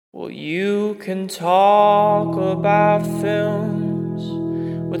Well, you can talk about films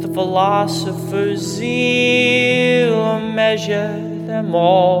with a philosopher's zeal, or measure them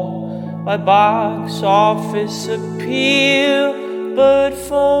all by box office appeal. But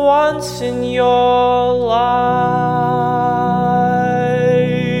for once in your life,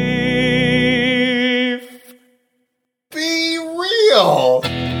 be real.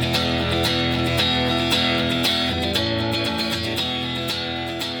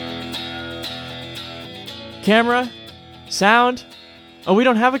 Camera? Sound? Oh, we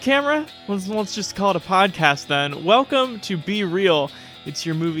don't have a camera? Let's just call it a podcast then. Welcome to Be Real. It's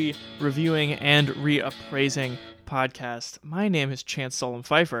your movie reviewing and reappraising podcast. My name is Chance Solom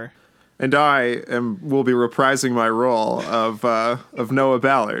Pfeiffer. And will be reprising my role of Noah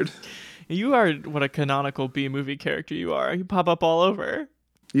Ballard. You are what a canonical B-movie character you are. You pop up all over.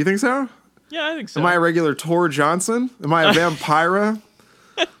 You think so? Yeah, I think so. Am I a regular Tor Johnson? Am I a vampira?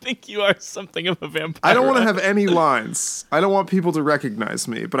 I think you are something of a vampire. I don't want to have any lines. I don't want people to recognize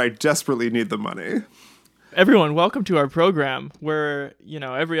me, but I desperately need the money. Everyone, welcome to our program where,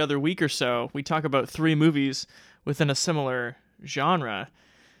 every other week or so, we talk about 3 movies within a similar genre.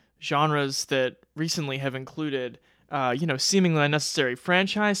 Genres that recently have included, seemingly unnecessary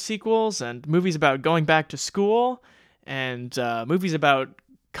franchise sequels and movies about going back to school and movies about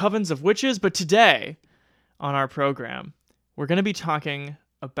covens of witches. But today on our program, we're going to be talking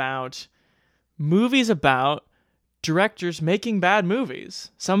about movies about directors making bad movies.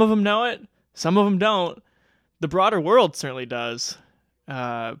 Some of them know it, some of them don't. The broader world certainly does.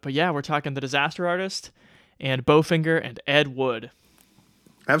 But yeah, we're talking The Disaster Artist and Bowfinger and Ed Wood.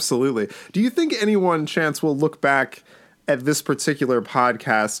 Absolutely. Do you think anyone, Chance, will look back at this particular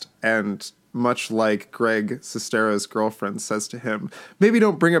podcast and, much like Greg Sestero's girlfriend says to him, maybe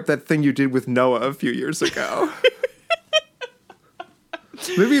don't bring up that thing you did with Noah a few years ago?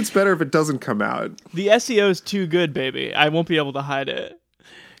 Maybe it's better if it doesn't come out. The SEO is too good, baby. I won't be able to hide it.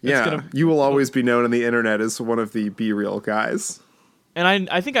 You will always be known on the internet as one of the Be Real guys. And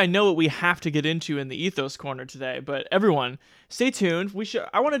I think I know what we have to get into in the Ethos Corner today, but everyone, stay tuned.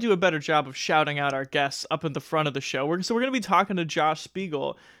 I want to do a better job of shouting out our guests up at the front of the show. So we're going to be talking to Josh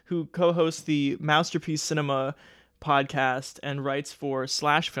Spiegel, who co-hosts the Masterpiece Cinema podcast and writes for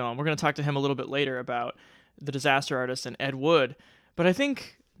Slash Film. We're going to talk to him a little bit later about The Disaster Artist and Ed Wood. But I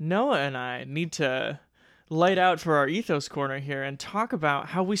think Noah and I need to light out for our Ethos Corner here and talk about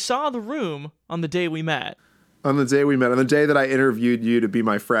how we saw The Room on the day we met. On the day we met, on the day that I interviewed you to be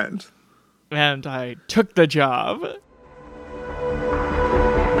my friend. And I took the job.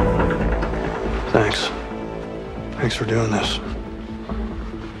 Thanks. Thanks for doing this.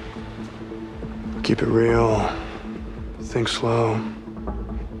 Keep it real. Think slow.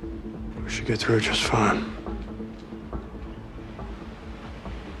 We should get through it just fine.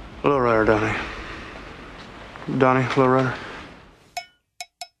 Hello, Ryder, Donnie. Donnie, hello, Ryder.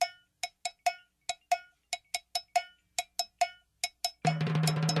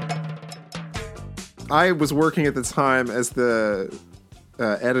 I was working at the time as the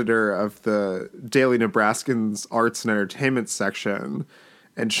editor of the Daily Nebraskan's Arts and Entertainment section,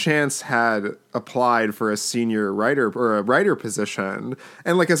 and Chance had applied for a senior writer or a writer position.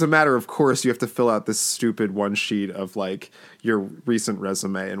 And as a matter of course, you have to fill out this stupid one sheet of your recent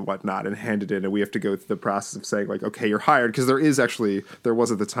resume and whatnot and hand it in. And we have to go through the process of saying okay, you're hired. Because there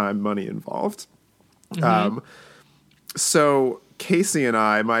was at the time money involved. Mm-hmm. So Casey and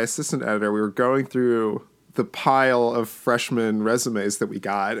I, my assistant editor, we were going through the pile of freshman resumes that we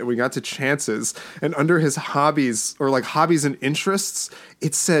got, and we got to Chance's, and under his hobbies hobbies and interests,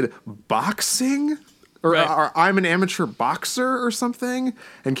 it said boxing or I'm an amateur boxer or something.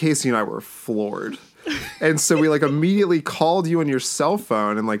 And Casey and I were floored. And so we immediately called you on your cell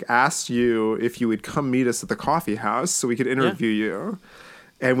phone and asked you if you would come meet us at the coffee house so we could interview you.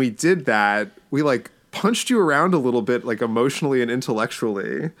 And we did that. We punched you around a little bit, emotionally and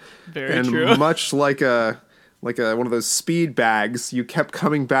intellectually. Very true. Much like a one of those speed bags, you kept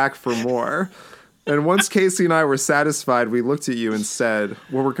coming back for more. And once Casey and I were satisfied, we looked at you and said,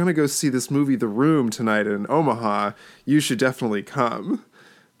 well, we're going to go see this movie, The Room, tonight in Omaha. You should definitely come.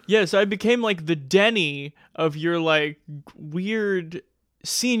 Yeah, so I became the Denny of your weird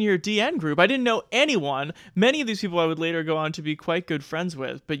senior DN group. I didn't know anyone. Many of these people I would later go on to be quite good friends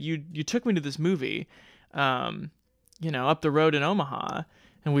with, but you took me to this movie, up the road in Omaha,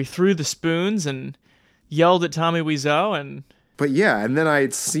 and we threw the spoons and yelled at Tommy Wiseau. But yeah, and then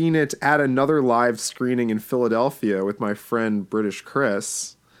I'd seen it at another live screening in Philadelphia with my friend British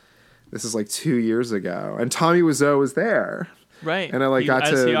Chris. This is 2 years ago, and Tommy Wiseau was there. Right. And I got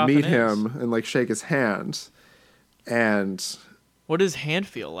to meet him and shake his hand. And What does his hand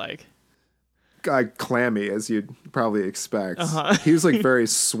feel like? Clammy, as you'd probably expect. Uh-huh. He was like very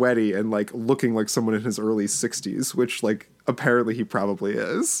sweaty and like looking like someone in his early 60s, which like apparently he probably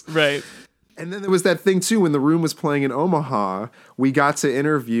is. Right. And then there was that thing too, when The Room was playing in Omaha, we got to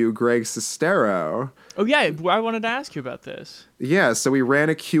interview Greg Sestero. Oh yeah, I wanted to ask you about this. Yeah, so we ran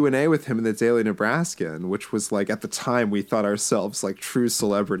a Q&A with him in the Daily Nebraskan, which was like, at the time, we thought ourselves like true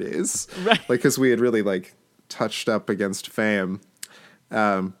celebrities. Right. Like, because we had really like touched up against fame.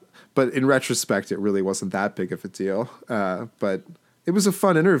 But in retrospect, it really wasn't that big of a deal. But it was a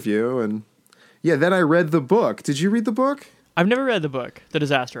fun interview. And yeah, then I read the book. Did you read the book? I've never read the book, The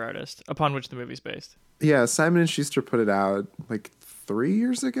Disaster Artist, upon which the movie's based. Yeah, Simon & Schuster put it out like 3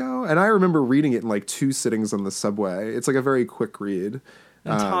 years ago. And I remember reading it in like 2 sittings on the subway. It's like a very quick read.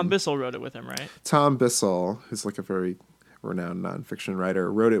 And Tom Bissell wrote it with him, right? Tom Bissell, who's like a very renowned nonfiction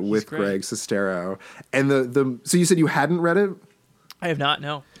writer, wrote it with great. Greg Sestero. And so you said you hadn't read it? I have not,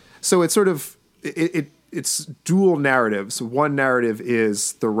 no. So it's sort of it's dual narratives. One narrative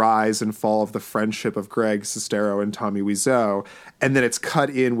is the rise and fall of the friendship of Greg Sestero and Tommy Wiseau, and then it's cut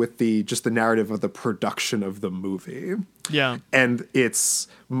in with the narrative of the production of the movie. Yeah. And it's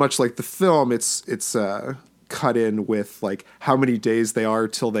much like the film. It's cut in with like how many days they are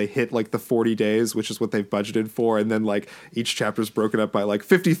till they hit like the 40 days, which is what they've budgeted for, and then like each chapter is broken up by like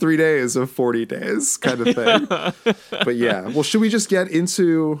 53 days of 40 days kind of thing. But yeah, well, should we just get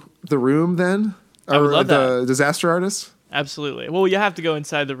into The Room then? I would love The that. Disaster Artist? Absolutely. Well, you have to go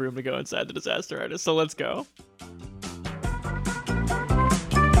inside the room to go inside The Disaster Artist, so let's go.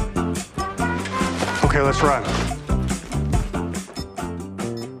 Okay, let's run.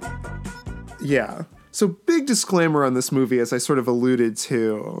 Yeah. So big disclaimer on this movie, as I sort of alluded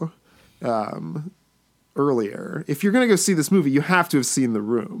to earlier. If you're going to go see this movie, you have to have seen The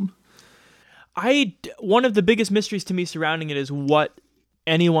Room. One of the biggest mysteries to me surrounding it is what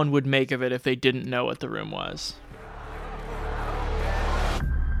anyone would make of it if they didn't know what The Room was.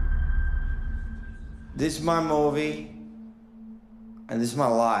 This is my movie, and this is my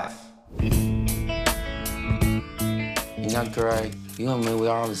life. You're not Greg. You and me, we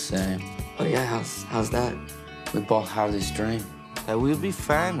are the same. Oh yeah, how's that? We both have this dream. That we'll be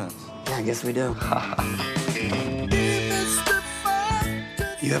famous. Yeah, I guess we do.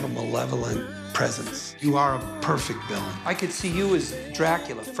 You have a malevolent presence. You are a perfect villain. I could see you as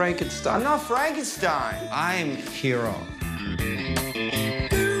Dracula, Frankenstein. I'm not Frankenstein. I'm hero.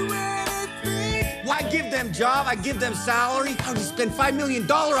 I give them job, I give them salary. How do you spend $5 million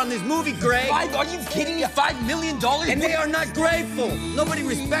on this movie, Greg? Are you kidding me? $5 million? And they are not grateful. Nobody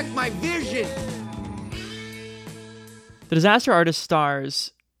respects my vision. The Disaster Artist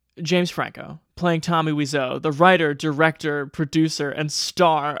stars James Franco, playing Tommy Wiseau, the writer, director, producer, and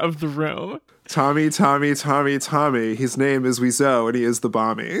star of The Room. Tommy. His name is Wiseau, and he is the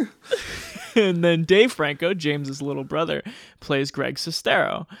Bommy. And then Dave Franco, James's little brother, plays Greg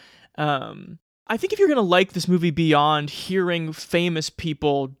Sestero. I think if you're going to like this movie beyond hearing famous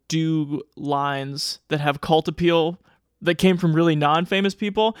people do lines that have cult appeal that came from really non-famous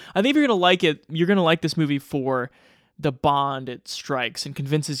people, I think if you're going to like it, you're going to like this movie for the bond it strikes and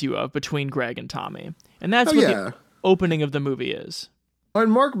convinces you of between Greg and Tommy. And that's what the opening of the movie is.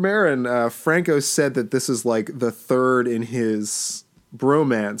 On Mark Maron, Franco said that this is like the third in his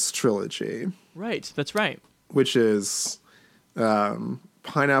bromance trilogy. Right, that's right. Which is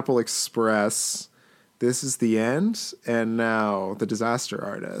Pineapple Express, This Is the End, and now The Disaster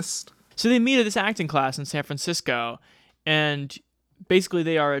Artist. So they meet at this acting class in San Francisco, and basically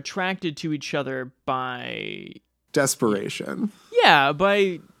they are attracted to each other by... desperation. Yeah,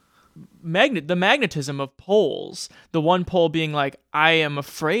 by the magnetism of poles. The one pole being like, I am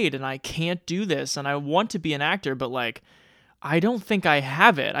afraid and I can't do this, and I want to be an actor, but like, I don't think I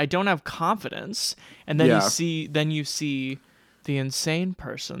have it. I don't have confidence. And then you see the insane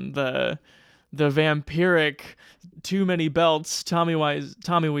person, the vampiric, too many belts, Tommy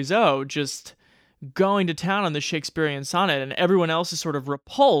Wiseau, just going to town on the Shakespearean sonnet, and everyone else is sort of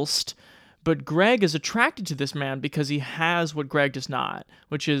repulsed, but Greg is attracted to this man because he has what Greg does not,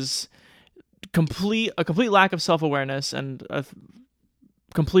 which is a complete lack of self-awareness and a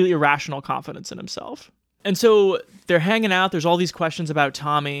completely irrational confidence in himself. And so they're hanging out. There's all these questions about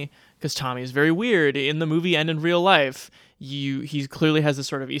Tommy, because Tommy is very weird in the movie and in real life. He clearly has this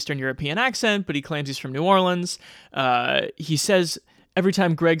sort of Eastern European accent, but he claims he's from New Orleans. He says every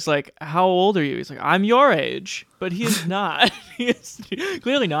time Greg's like, how old are you? He's like, I'm your age. But he is not. He is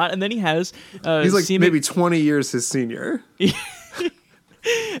clearly not. And then he has... he's like maybe 20 years his senior.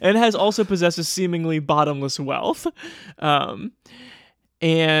 And also possesses seemingly bottomless wealth. And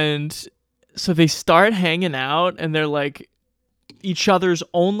so they start hanging out, and they're like each other's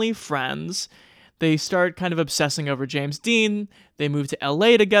only friends. They start kind of obsessing over James Dean. They move to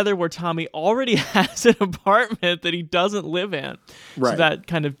LA together, where Tommy already has an apartment that he doesn't live in. Right. So that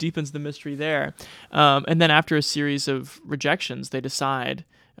kind of deepens the mystery there. And then after a series of rejections, they decide,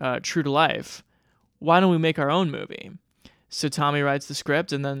 true to life, why don't we make our own movie? So Tommy writes the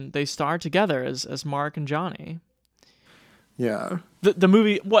script, and then they star together as Mark and Johnny. Yeah. The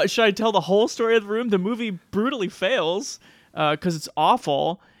movie, what, should I tell the whole story of The Room? The movie brutally fails because it's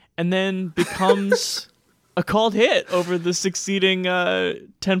awful, and then becomes a cult hit over the succeeding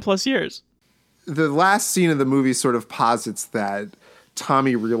 10 plus years. The last scene of the movie sort of posits that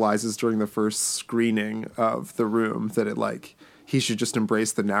Tommy realizes during the first screening of The Room that he should just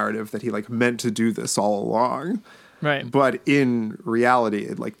embrace the narrative that he meant to do this all along. Right. But in reality,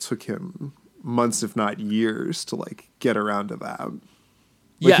 it took him months, if not years, to get around to that.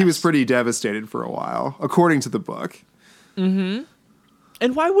 He was pretty devastated for a while, according to the book. Mm-hmm.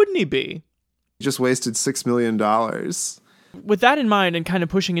 And why wouldn't he be? He just wasted $6 million. With that in mind and kind of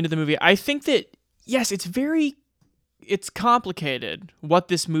pushing into the movie, I think that, yes, it's complicated what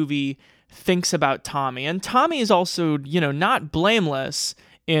this movie thinks about Tommy. And Tommy is also, not blameless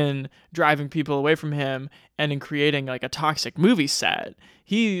in driving people away from him and in creating a toxic movie set.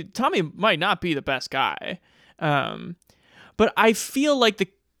 Tommy might not be the best guy. But I feel like the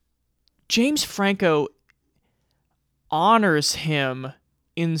James Franco honors him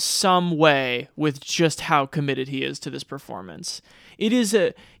in some way with just how committed he is to this performance.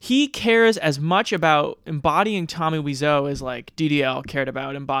 He cares as much about embodying Tommy Wiseau as DDL cared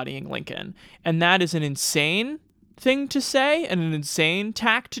about embodying Lincoln. And that is an insane thing to say and an insane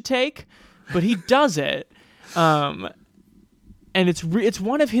tack to take, but he does it. And it's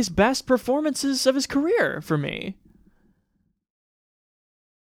one of his best performances of his career for me.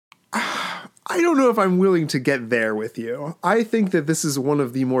 I don't know if I'm willing to get there with you. I think that this is one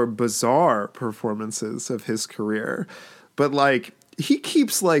of the more bizarre performances of his career. But he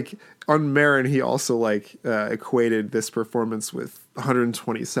keeps on Maron, he also equated this performance with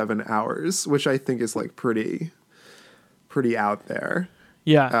 127 hours, which I think is pretty out there.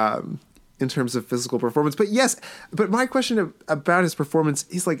 Yeah. In terms of physical performance. But my question about his performance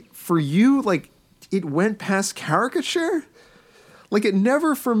is for you, it went past caricature? It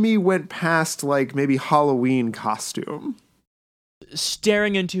never for me went past maybe Halloween costume.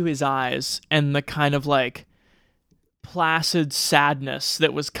 Staring into his eyes and the kind of placid sadness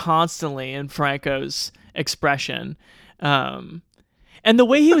that was constantly in Franco's expression. And the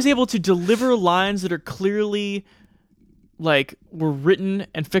way he was able to deliver lines that are clearly were written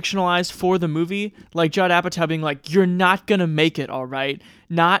and fictionalized for the movie, Judd Apatow being you're not gonna make it, all right?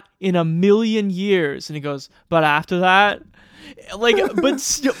 Not in a million years. And he goes, but after that?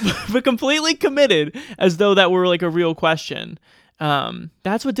 But completely committed as though that were a real question.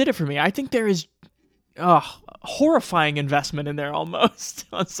 That's what did it for me. I think there is horrifying investment in there almost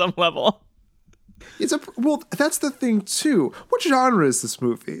on some level. Well, that's the thing too. What genre is this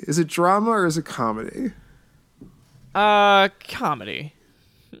movie? Is it drama or is it comedy? Comedy.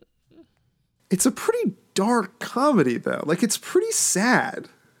 It's a pretty dark comedy though. It's pretty sad.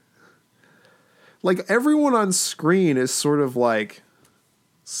 Everyone on screen is sort of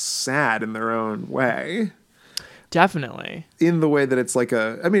sad in their own way. Definitely. In the way that it's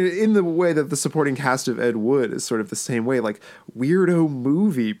in the way that the supporting cast of Ed Wood is sort of the same way, weirdo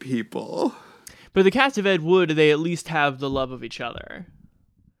movie people. But the cast of Ed Wood, they at least have the love of each other.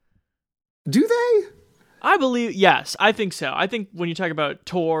 Do they? I believe, yes, I think so. I think when you talk about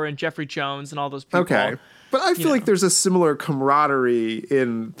Tor and Jeffrey Jones and all those people. Okay. But I feel there's a similar camaraderie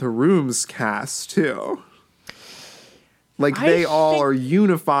in The Room's cast, too. They all are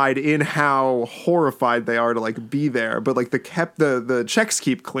unified in how horrified they are to, be there. But, the checks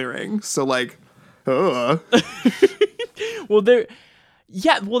keep clearing. So, Well,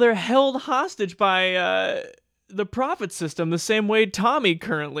 they're held hostage by the profit system the same way Tommy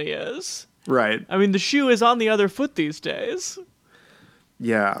currently is. Right. I mean, the shoe is on the other foot these days.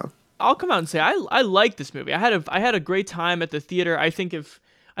 Yeah. I'll come out and say I like this movie. I had a great time at the theater. I think if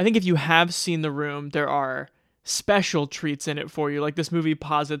you have seen The Room, there are special treats in it for you. This movie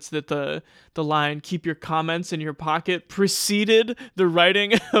posits that the line "keep your comments in your pocket" preceded the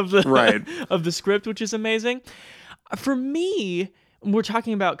writing of the script, which is amazing. For me, we're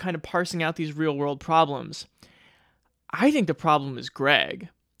talking about kind of parsing out these real world problems. I think the problem is Greg.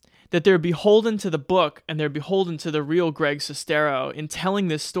 That they're beholden to the book and they're beholden to the real Greg Sestero in telling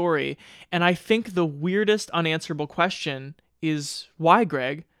this story. And I think the weirdest unanswerable question is, why,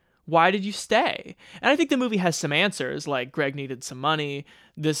 Greg? Why did you stay? And I think the movie has some answers, Greg needed some money.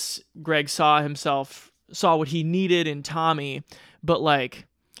 Greg saw what he needed in Tommy. but like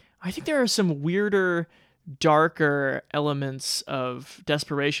I think there are some weirder, darker elements of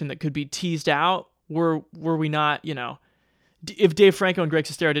desperation that could be teased out were we not, you know, if Dave Franco and Greg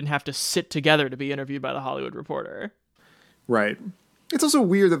Sestero didn't have to sit together to be interviewed by The Hollywood Reporter. Right. It's also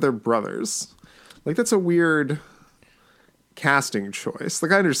weird that they're brothers. Like, that's a weird casting choice.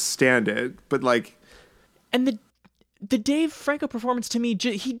 Like, I understand it, but like... And the Dave Franco performance to me,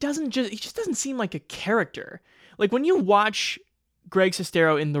 he just doesn't seem like a character. Like, when you watch Greg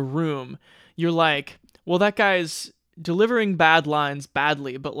Sestero in The Room, you're like, well, that guy's delivering bad lines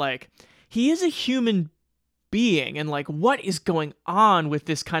badly, but like, he is a human being, and like, what is going on with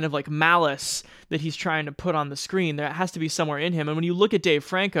this kind of like malice that he's trying to put on the screen? There has to be somewhere in him. And when you look at Dave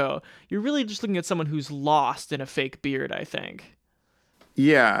Franco, you're really just looking at someone who's lost in a fake beard, I think.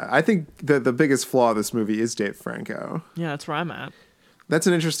 Yeah, I think the biggest flaw of this movie is Dave Franco. Yeah, that's where I'm at. That's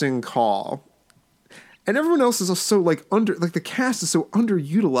an interesting call. And everyone else is also like the cast is so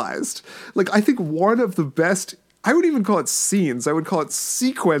underutilized. Like, I think one of the best, I wouldn't even call it scenes, I would call it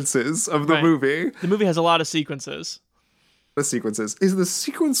sequences of the movie. The movie has a lot of sequences. The sequences is the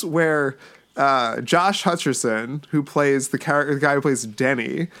sequence where Josh Hutcherson, who plays the guy who plays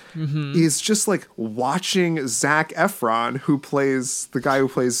Denny, is just like watching Zac Efron, who plays the guy who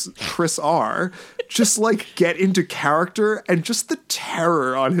plays Chris R, just like get into character, and just the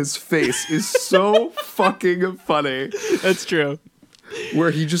terror on his face is so fucking funny. That's true.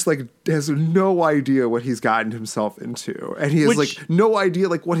 Where he just like has no idea what he's gotten himself into, and he has like no idea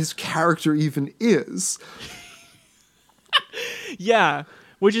like what his character even is. Yeah.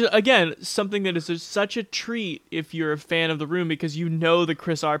 Which is, again, something that is just such a treat if you're a fan of The Room, because you know the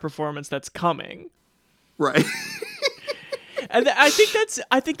Chris R performance that's coming. Right. And I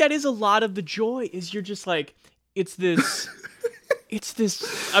think that is a lot of the joy, is you're just like, it's this,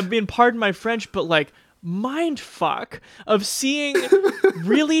 I mean, pardon my French, but like, mind fuck of seeing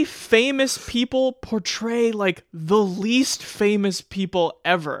really famous people portray like the least famous people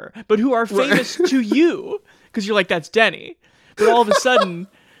ever, but who are famous to you, because you're like, that's Denny. But all of a sudden,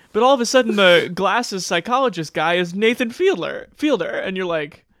 the glasses psychologist guy is Nathan Fielder, and you're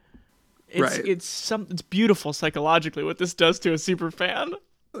like, it's beautiful psychologically what this does to a super fan.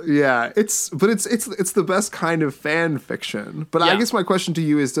 Yeah, it's the best kind of fan fiction. But I guess my question to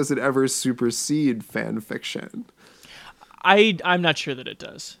you is, does it ever supersede fan fiction? I'm not sure that it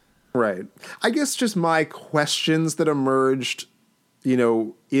does. Right. I guess just my questions that emerged, you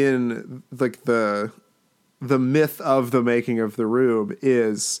know, in like the myth of the making of The Room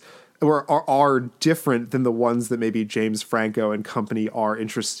are different than the ones that maybe James Franco and company are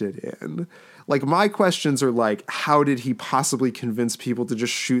interested in. Like, my questions are like, how did he possibly convince people to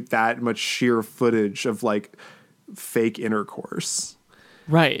just shoot that much sheer footage of like fake intercourse?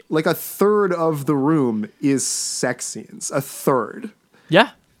 Right. Like, a third of The Room is sex scenes. A third. Yeah.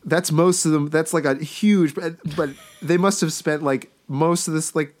 That's most of them. That's like a huge, but they must have spent like most of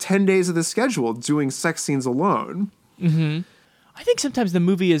this, like 10 days of the schedule doing sex scenes alone. Mm-hmm. I think sometimes the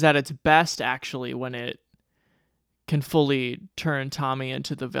movie is at its best, actually, when it can fully turn Tommy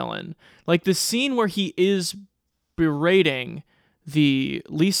into the villain. Like the scene where he is berating the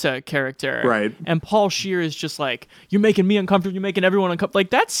Lisa character. Right. And Paul Scheer is just like, you're making me uncomfortable, you're making everyone uncomfortable.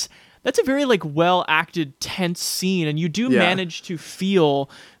 Like, that's a very like well acted, tense scene, and you do manage to feel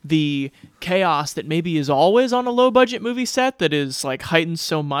the chaos that maybe is always on a low budget movie set that is like heightened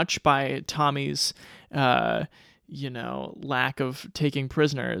so much by Tommy's lack of taking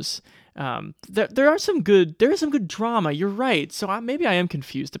prisoners. There is some good drama. You're right. So maybe I am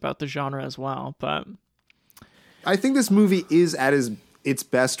confused about the genre as well, but I think this movie is at its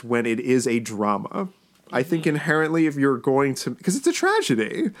best when it is a drama. I think inherently, if you're going to, because it's a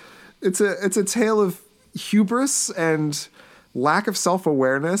tragedy, it's a tale of hubris and lack of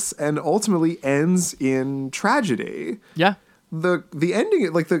self-awareness, and ultimately ends in tragedy. Yeah. The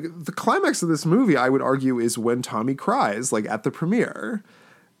ending, like the climax of this movie, I would argue, is when Tommy cries, like at the premiere.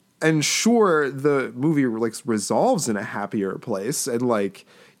 And sure, the movie like resolves in a happier place, and like,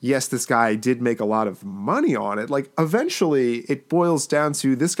 yes, this guy did make a lot of money on it. Like, eventually it boils down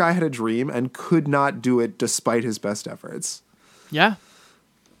to this guy had a dream and could not do it despite his best efforts. Yeah.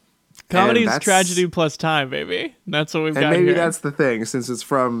 Comedy is tragedy plus time, baby. That's what we've got here. And maybe that's the thing, since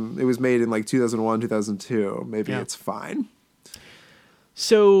it was made in like 2001, 2002. Maybe it's fine.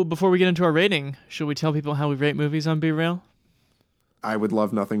 So before we get into our rating, should we tell people how we rate movies on Be Real? I would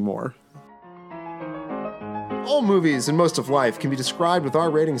love nothing more. All movies and most of life can be described with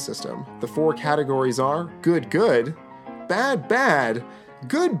our rating system. The 4 categories are good, good, bad, bad,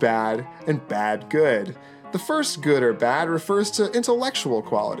 good, bad, and bad, good. The first good or bad refers to intellectual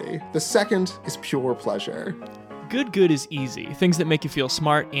quality. The second is pure pleasure. Good is easy, things that make you feel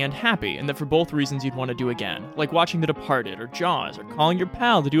smart and happy, and that for both reasons you'd want to do again, like watching The Departed or Jaws or calling your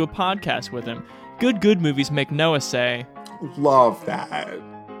pal to do a podcast with him. Good movies make Noah say, Love that.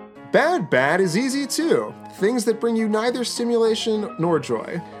 Bad is easy too. Things that bring you neither stimulation nor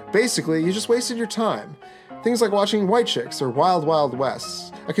joy. Basically, you just wasted your time. Things like watching White Chicks or Wild Wild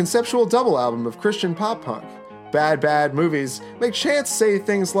West, a conceptual double album of Christian pop punk. Bad movies make Chance say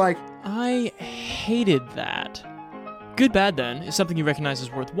things like, I hated that. Good Bad, then, is something you recognize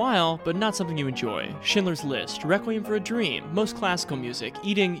as worthwhile, but not something you enjoy. Schindler's List, Requiem for a Dream, most classical music,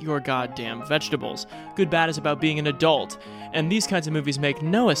 eating your goddamn vegetables. Good Bad is about being an adult, and these kinds of movies make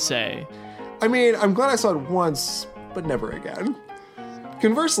Noah say, I mean, I'm glad I saw it once, but never again.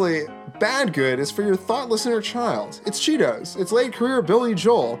 Conversely, Bad Good is for your thoughtless inner child. It's Cheetos, it's late career Billy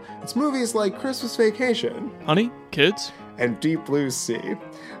Joel, it's movies like Christmas Vacation, Honey, Kids, and Deep Blue Sea.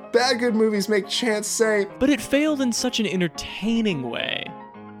 Bad Good movies make Chance say, but it failed in such an entertaining way.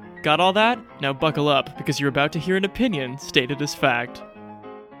 Got all that? Now buckle up, because you're about to hear an opinion stated as fact.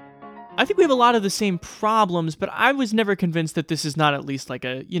 I think we have a lot of the same problems, but I was never convinced that this is not at least like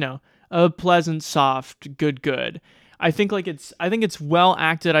a pleasant, soft, good. I think it's well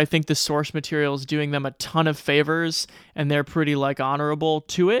acted. I think the source material is doing them a ton of favors, and they're pretty honorable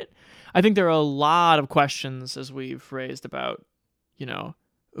to it. I think there are a lot of questions, as we've raised, about,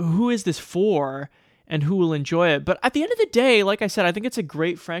 who is this for and who will enjoy it. But at the end of the day, like I said, I think it's a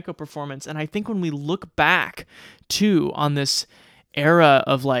great Franco performance. And I think when we look back too on this era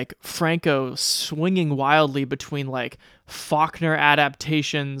of Franco swinging wildly between Faulkner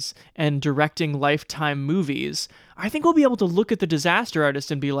adaptations and directing Lifetime movies, I think we'll be able to look at The Disaster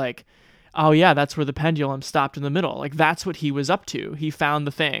Artist and be like, oh yeah, that's where the pendulum stopped in the middle. That's what he was up to. He found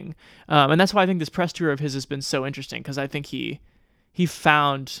the thing. And that's why I think this press tour of his has been so interesting, because I think he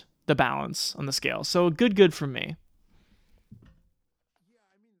found the balance on the scale. So good from me.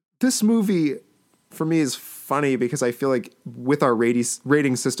 This movie, for me, is funny because I feel like with our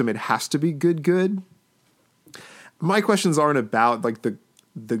rating system, it has to be good. My questions aren't about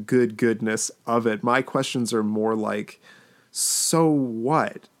the goodness of it. My questions are more so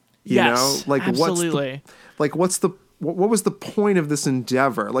what? You yes, know? Absolutely. What was the point of this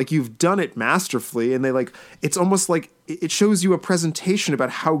endeavor? You've done it masterfully, and it's almost like it shows you a presentation about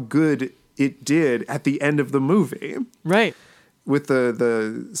how good it did at the end of the movie. Right. With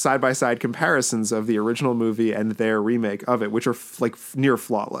the side-by-side comparisons of the original movie and their remake of it, which are near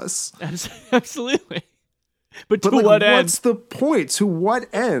flawless. Absolutely. But to what end? What's the point? To what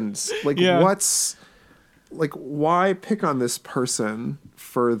ends? Why pick on this person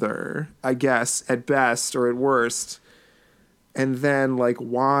further, I guess, at best or at worst? And then,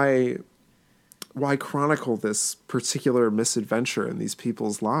 why chronicle this particular misadventure in these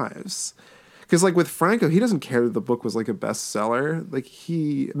people's lives? Because, with Franco, he doesn't care that the book was, a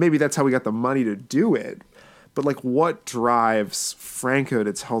bestseller. Maybe that's how we got the money to do it. But, what drives Franco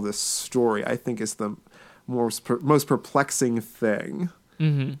to tell this story, I think, is the most perplexing thing.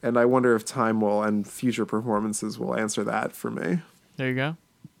 Mm-hmm. And I wonder if time will and future performances will answer that for me. There you go.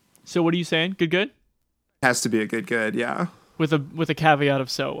 So what are you saying? Good? Has to be a good, yeah. With a caveat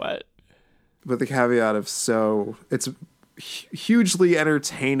of so what? With the caveat of so it's hugely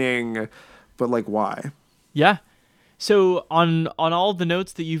entertaining, but why? Yeah. So on all the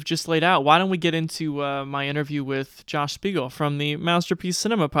notes that you've just laid out, why don't we get into my interview with Josh Spiegel from the Masterpiece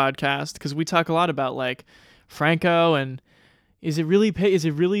Cinema podcast? Because we talk a lot about Franco and is it really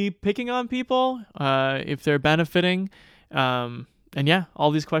picking on people if they're benefiting? And yeah, all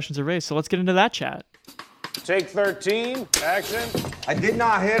these questions are raised. So let's get into that chat. Take 13, action. I did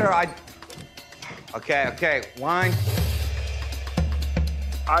not hit her. Okay, line.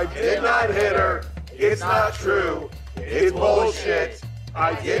 I did not hit her. It's not true. It's bullshit.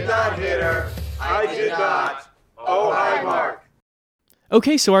 I did not hit her. I did not. Oh, hi, Mark.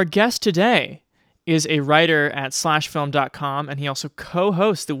 Okay, so our guest today is a writer at slashfilm.com, and he also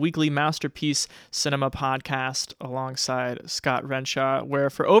co-hosts the weekly Masterpiece Cinema podcast alongside Scott Renshaw, where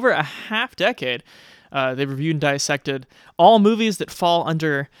for over a half decade, they've reviewed and dissected all movies that fall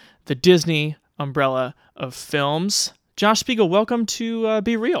under the Disney umbrella of films. Josh Spiegel, welcome to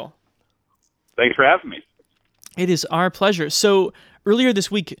Be Real. Thanks for having me. It is our pleasure. So earlier this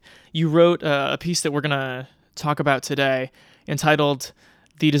week, you wrote a piece that we're going to talk about today entitled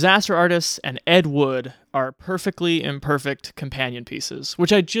The Disaster Artist and Ed Wood Are Perfectly Imperfect Companion Pieces,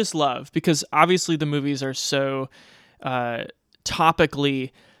 which I just love because obviously the movies are so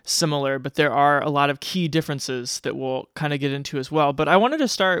topically similar, but there are a lot of key differences that we'll kind of get into as well. But I wanted to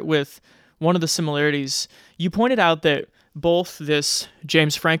start with one of the similarities. You pointed out that both this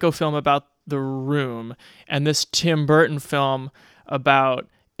James Franco film about The Room and this Tim Burton film about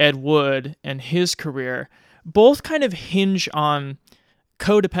Ed Wood and his career both kind of hinge on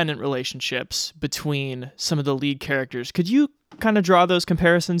codependent relationships between some of the lead characters. Could you kind of draw those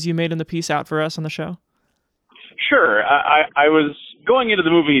comparisons you made in the piece out for us on the show? Sure. I was going into the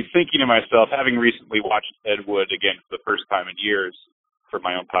movie thinking to myself, having recently watched Ed Wood again for the first time in years for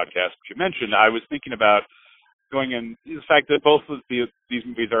my own podcast, which you mentioned, I was thinking about going in the fact that both of these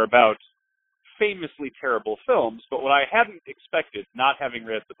movies are about famously terrible films, but what I hadn't expected, not having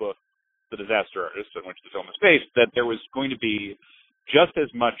read the book, The Disaster Artist, on which the film is based, that there was going to be just as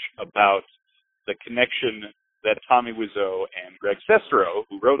much about the connection that Tommy Wiseau and Greg Sestero,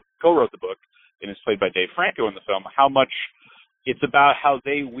 who co-wrote the book and is played by Dave Franco in the film, how much it's about how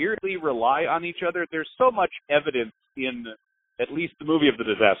they weirdly rely on each other. There's so much evidence in at least the movie of The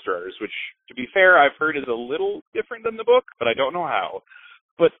Disaster Artist, which, to be fair, I've heard is a little different than the book, but I don't know how.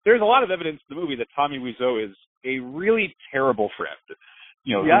 But there's a lot of evidence in the movie that Tommy Wiseau is a really terrible friend.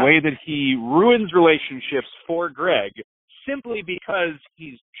 You know, the way that he ruins relationships for Greg simply because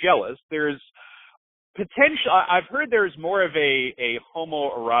he's jealous. There's potential. I've heard there's more of a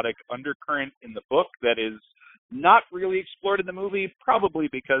homoerotic undercurrent in the book that is not really explored in the movie, probably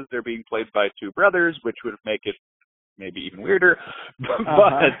because they're being played by two brothers, which would make it maybe even weirder.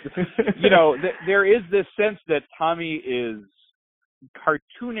 But, you know, there is this sense that Tommy is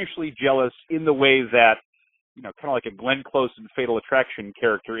cartoonishly jealous in the way that, you know, kind of like a Glenn Close in Fatal Attraction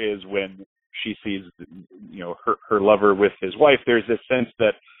character is when she sees, you know, her lover with his wife. There's this sense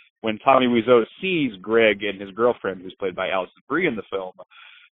that when Tommy Wiseau sees Greg and his girlfriend, who's played by Alison Brie in the film,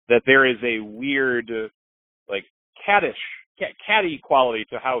 that there is a weird, like, catty quality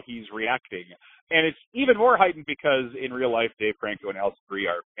to how he's reacting. And it's even more heightened because in real life, Dave Franco and Alison Brie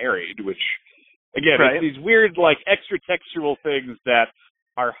are married, which, again, it's these weird, like, extra textual things that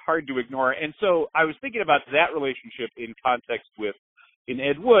are hard to ignore. And so I was thinking about that relationship in context with, in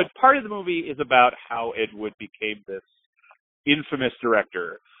Ed Wood. Part of the movie is about how Ed Wood became this infamous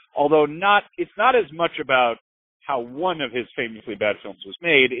director, although it's not as much about how one of his famously bad films was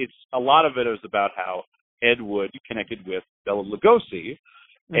made. It's a lot of it is about how Ed Wood connected with Bela Lugosi.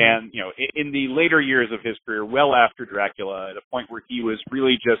 And, you know, in the later years of his career, well after Dracula, at a point where he was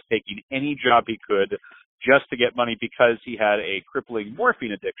really just taking any job he could just to get money because he had a crippling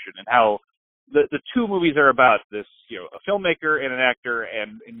morphine addiction, and how the two movies are about this, you know, a filmmaker and an actor,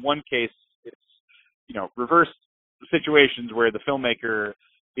 and in one case, it's, you know, reverse situations where the filmmaker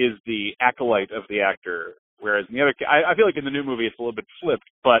is the acolyte of the actor, whereas in the other case, I feel like in the new movie it's a little bit flipped,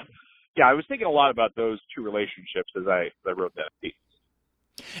 but yeah, I was thinking a lot about those two relationships as I wrote that piece.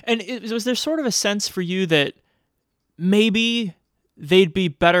 And was there sort of a sense for you that maybe they'd be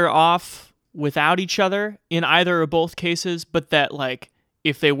better off without each other in either or both cases, but that, like,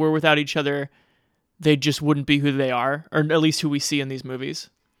 if they were without each other, they just wouldn't be who they are, or at least who we see in these movies?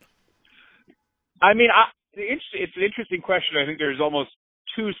 I mean, it's an interesting question. I think there's almost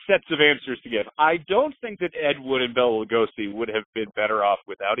two sets of answers to give. I don't think that Ed Wood and Bela Lugosi would have been better off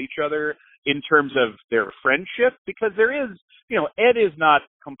without each other in terms of their friendship, because there is, you know, Ed is not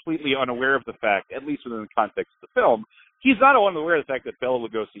completely unaware of the fact, at least within the context of the film, he's not unaware of the fact that Bela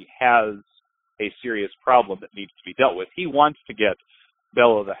Lugosi has a serious problem that needs to be dealt with. He wants to get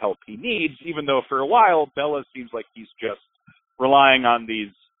Bela the help he needs, even though for a while Bela seems like he's just relying on these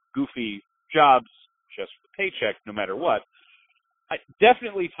goofy jobs just for the paycheck no matter what.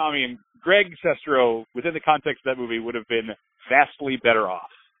 Definitely Tommy and Greg Sestero, within the context of that movie, would have been vastly better off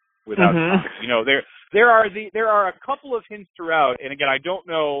without Tommy. You know, there are a couple of hints throughout, and again, I don't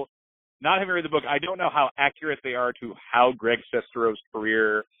know, not having read the book, I don't know how accurate they are to how Greg Sestero's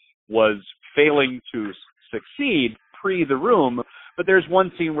career was failing to succeed pre The Room, but there's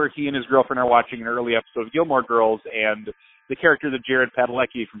one scene where he and his girlfriend are watching an early episode of Gilmore Girls, and the character that Jared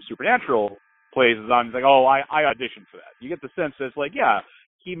Padalecki from Supernatural plays is on. He's like, oh, I auditioned for that. You get the sense that it's like, yeah,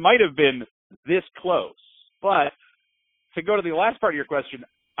 he might have been this close. But to go to the last part of your question,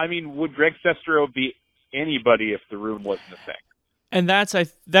 I mean, would Greg Sestero be anybody if The Room wasn't a thing? And that's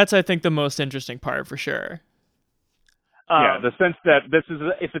I think the most interesting part for sure. Yeah, the sense that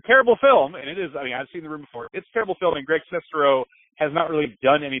it's a terrible film, and it is. I mean, I've seen The Room before. It's a terrible film, and Greg Sestero has not really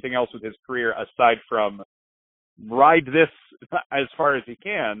done anything else with his career aside from ride this as far as he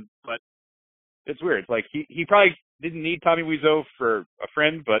can. But it's weird. It's like he probably didn't need Tommy Wiseau for a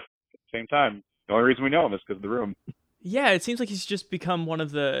friend, but at the same time, the only reason we know him is because of The Room. Yeah, it seems like he's just become one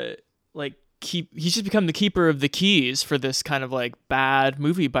of the he's just become the keeper of the keys for this kind of like bad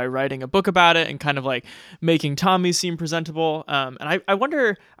movie by writing a book about it and kind of like making Tommy seem presentable. And I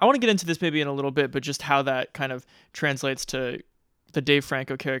wonder, I want to get into this maybe in a little bit, but just how that kind of translates to the Dave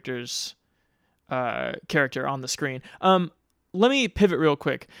Franco character's character on the screen. Let me pivot real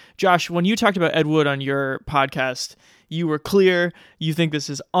quick. Josh, when you talked about Ed Wood on your podcast, you were clear. You think this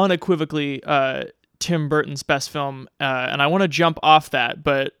is unequivocally Tim Burton's best film, and I want to jump off that,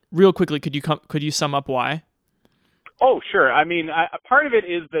 but real quickly, could you sum up why? Oh, sure. I mean, part of it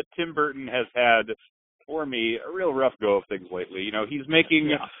is that Tim Burton has had, for me, a real rough go of things lately. You know, he's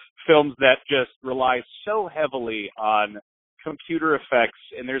making films that just rely so heavily on computer effects,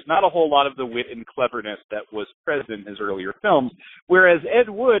 and there's not a whole lot of the wit and cleverness that was present in his earlier films, whereas Ed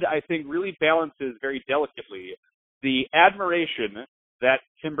Wood, I think, really balances very delicately the admiration that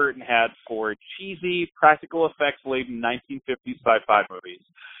Tim Burton had for cheesy, practical effects-laden 1950s sci-fi movies,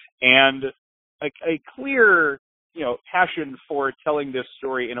 and a clear, passion for telling this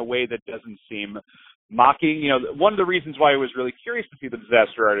story in a way that doesn't seem mocking. One of the reasons why I was really curious to see The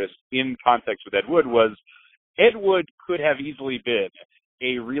Disaster Artist in context with Ed Wood was Ed Wood could have easily been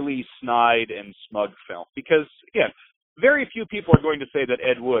a really snide and smug film because, again, very few people are going to say that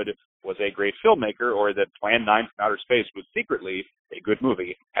Ed Wood was a great filmmaker or that Plan 9 from Outer Space was secretly a good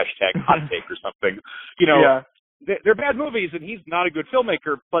movie, #hot take or something. They're bad movies and he's not a good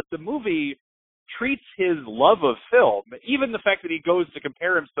filmmaker, but the movie treats his love of film, even the fact that he goes to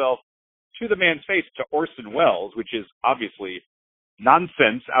compare himself to The Man's Face to Orson Welles, which is obviously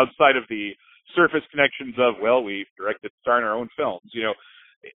nonsense outside of the surface connections of, well, we directed star in our own films.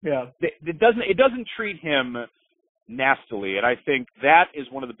 It doesn't treat him nastily, and I think that is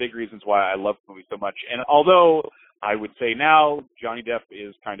one of the big reasons why I love the movie so much. And although I would say now Johnny Depp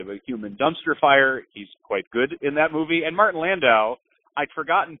is kind of a human dumpster fire, he's quite good in that movie. And Martin Landau, I'd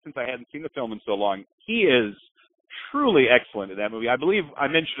forgotten since I hadn't seen the film in so long, he is truly excellent in that movie. I believe I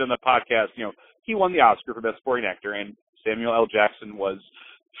mentioned on the podcast, he won the Oscar for Best Supporting Actor, and Samuel L. Jackson was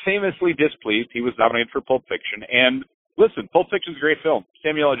famously displeased. He was nominated for Pulp Fiction. And listen, Pulp Fiction's a great film.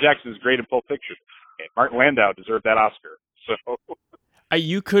 Samuel L. Jackson is great in Pulp Fiction. And Martin Landau deserved that Oscar. So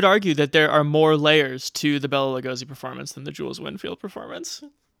you could argue that there are more layers to the Bela Lugosi performance than the Jules Winfield performance.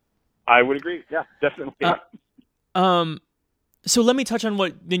 I would agree. Yeah, definitely. So let me touch on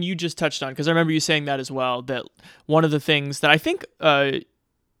what then you just touched on, because I remember you saying that as well, that one of the things that I think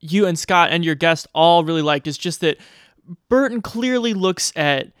you and Scott and your guest all really liked is just that Burton clearly looks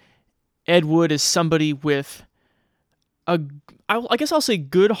at Ed Wood as somebody with I guess I'll say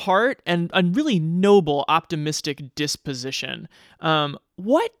good heart and a really noble, optimistic disposition.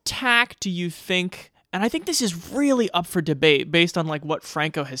 What tack do you think, and I think this is really up for debate based on what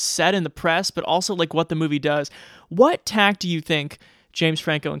Franco has said in the press, but also what the movie does. What tack do you think James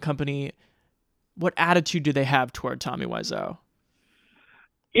Franco and company, what attitude do they have toward Tommy Wiseau?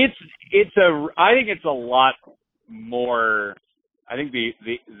 I think it's a lot more. I think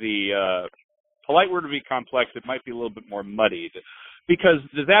the polite word would be complex. It might be a little bit more muddied, because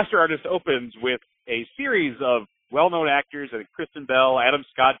Disaster Artist opens with a series of well-known actors. I think Kristen Bell, Adam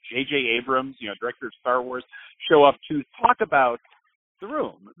Scott, J.J. Abrams, director of Star Wars, show up to talk about The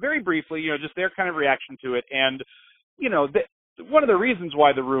Room very briefly. Just their kind of reaction to it, and one of the reasons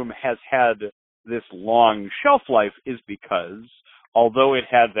why The Room has had this long shelf life is because although it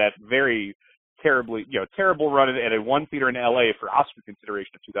had that very terrible run at a one theater in LA for Oscar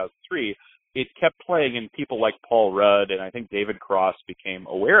consideration of 2003, it kept playing, and people like Paul Rudd and I think David Cross became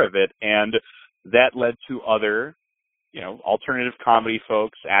aware of it, and that led to other, alternative comedy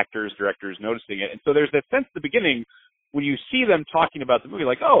folks, actors, directors noticing it. And so there's that sense at the beginning when you see them talking about the movie,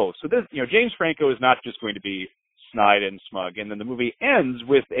 oh, so this, James Franco is not just going to be snide and smug. And then the movie ends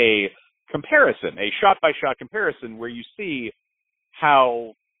with a comparison, a shot-by-shot comparison where you see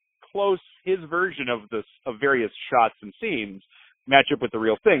how close his version of various shots and scenes match up with the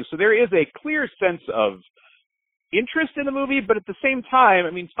real thing. So there is a clear sense of interest in the movie, but at the same time,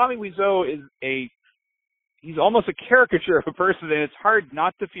 Tommy Wiseau he's almost a caricature of a person, and it's hard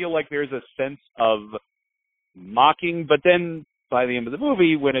not to feel like there's a sense of mocking. But then by the end of the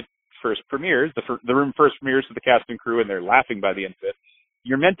movie, when it first premieres, the Room first premieres to the cast and crew, and they're laughing by the end of it,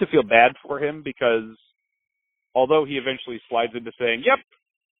 you're meant to feel bad for him, because although he eventually slides into saying, yep,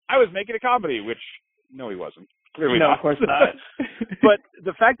 I was making a comedy, which no, he wasn't. Clearly no, not. Of course not. But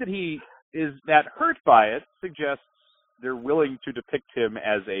the fact that he is that hurt by it suggests they're willing to depict him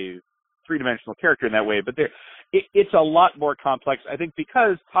as a three-dimensional character in that way. But it's a lot more complex, I think,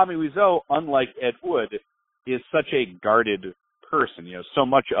 because Tommy Wiseau, unlike Ed Wood, is such a guarded person. So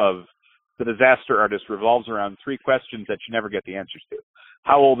much of The Disaster Artist revolves around three questions that you never get the answers to.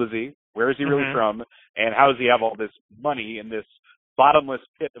 How old is he? Where is he really from? And how does he have all this money in this bottomless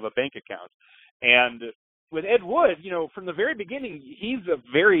pit of a bank account? And with Ed Wood, from the very beginning, he's a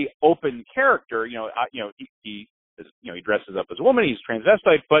very open character. He dresses up as a woman, he's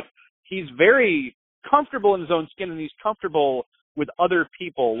transvestite, but he's very comfortable in his own skin, and he's comfortable with other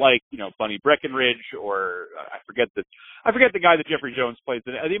people, like, you know, Bunny Breckenridge, or I forget the guy that Jeffrey Jones plays,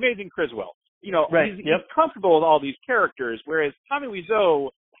 the amazing Criswell. You know, right. He's comfortable with all these characters, whereas Tommy Wiseau,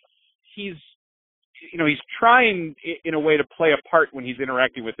 he's trying in a way to play a part when he's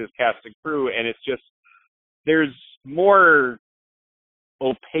interacting with his cast and crew, and it's just, there's more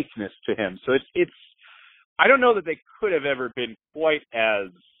opaqueness to him. So it's I don't know that they could have ever been quite as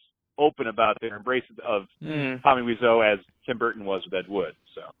open about their embrace of Tommy Wiseau as Tim Burton was with Ed Wood.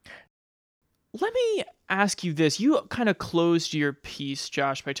 So let me ask you this. You kind of closed your piece,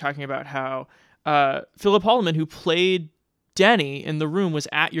 Josh, by talking about how Philip Haldeman, who played Denny in The Room, was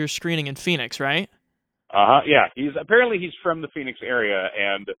at your screening in Phoenix, right? Yeah. He's from the Phoenix area,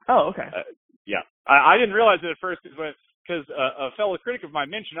 and okay. Yeah. I didn't realize it at first because a fellow critic of mine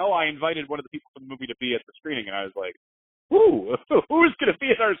mentioned, I invited one of the people from the movie to be at the screening, and I was like, ooh, who's going to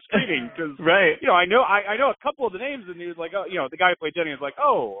be at our screening? Because, right. You know, I know a couple of the names, and he was like, the guy who played Denny was like,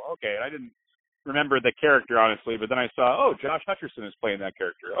 okay. And I didn't remember the character, honestly, but then I saw, Josh Hutcherson is playing that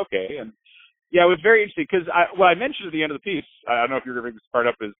character. Okay. And yeah, it was very interesting because what I mentioned at the end of the piece, I don't know if you're going to bring this part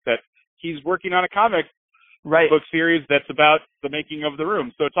up, is that he's working on a comic book series that's about the making of The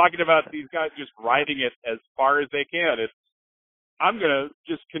Room. So talking about these guys just riding it as far as they can, I'm going to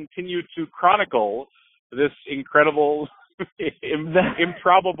just continue to chronicle this incredible,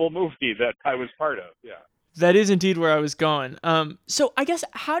 improbable movie that I was part of. Yeah. That is indeed where I was going. So I guess,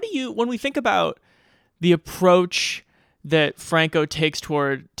 when we think about the approach that Franco takes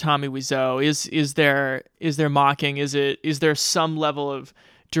toward Tommy Wiseau, is there mocking? Is there some level of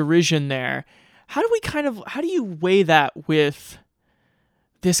derision there? How do you weigh that with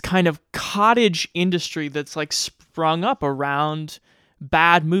this kind of cottage industry that's like sprung up around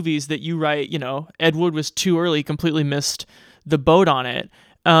bad movies that you write? You know, Ed Wood was too early, completely missed the boat on it.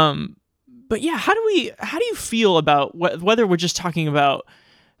 But yeah, how do you feel about whether we're just talking about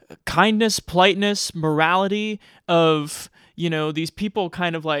kindness, politeness, morality of, you know, these people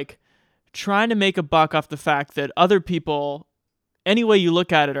kind of like trying to make a buck off the fact that other people, any way you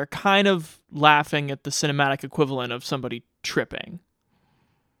look at it, are kind of laughing at the cinematic equivalent of somebody tripping.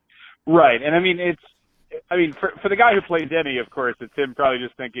 Right. And I mean, for the guy who played Denny, of course, it's him probably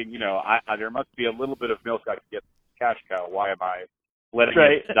just thinking, you know, there must be a little bit of milk I can get cash cow. Why am I letting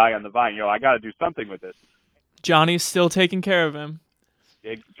it die on the vine? You know, I got to do something with this. Johnny's still taking care of him.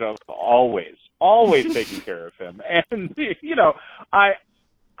 So always taking care of him. And, you know, I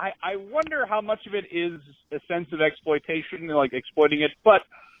wonder how much of it is a sense of exploitation, like exploiting it, but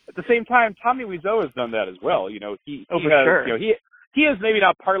at the same time, Tommy Wiseau has done that as well. You know, he has maybe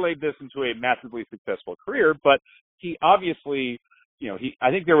not parlayed this into a massively successful career, but he obviously, you know, I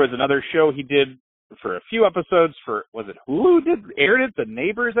think there was another show he did for a few episodes for, was it Hulu aired it? The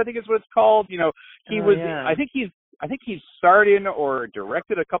Neighbors, I think is what it's called. You know, I think he's starred in or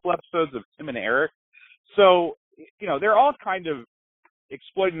directed a couple episodes of Tim and Eric. So, you know, they're all kind of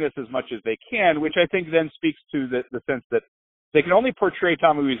exploiting this as much as they can, which I think then speaks to the sense that they can only portray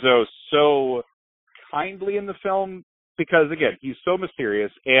Tommy Wiseau so kindly in the film because, again, he's so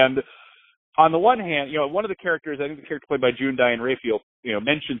mysterious. And on the one hand, you know, one of the characters, I think the character played by June Diane Raphael, you know,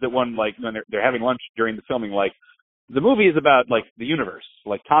 mentions that when they're having lunch during the filming, like, the movie is about, like, the universe,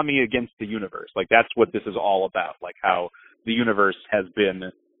 like Tommy against the universe. Like, that's what this is all about, like how the universe has been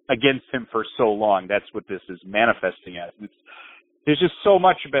against him for so long. That's what this is manifesting as. There's just so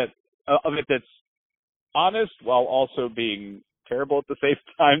much of it that's honest while also being terrible at the same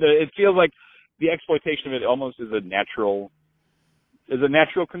time. It feels like the exploitation of it almost is a natural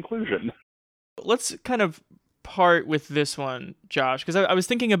conclusion. Let's kind of part with this one, Josh, because I was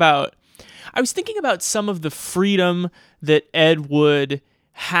thinking about some of the freedom that Ed Wood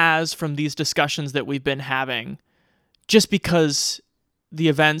has from these discussions that we've been having, just because the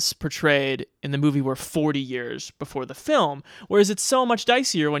events portrayed in the movie were 40 years before the film, whereas it's so much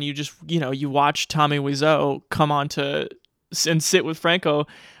dicier when you just, you know, you watch Tommy Wiseau come on and sit with Franco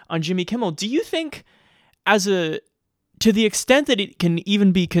on Jimmy Kimmel. Do you think, to the extent that it can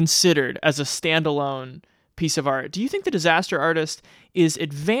even be considered as a standalone piece of art, do you think The Disaster Artist is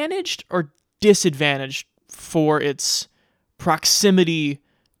advantaged or disadvantaged for its proximity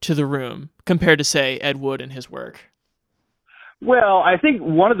to The Room compared to, say, Ed Wood and his work? Well, I think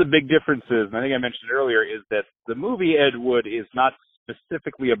one of the big differences, and I think I mentioned earlier, is that the movie Ed Wood is not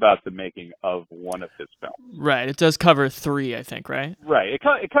specifically about the making of one of his films. Right. It does cover 3, I think, right? Right.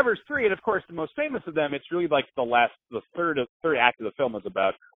 It covers 3, and of course, the most famous of them, it's really like the third act of the film is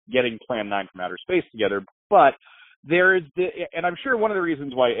about getting Plan 9 from outer space together. But and I'm sure one of the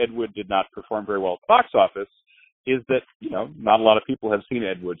reasons why Ed Wood did not perform very well at the box office is that, not a lot of people have seen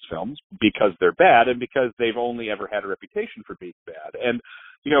Ed Wood's films because they're bad and because they've only ever had a reputation for being bad. And,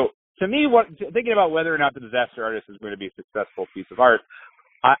 to me, thinking about whether or not The Disaster Artist is going to be a successful piece of art,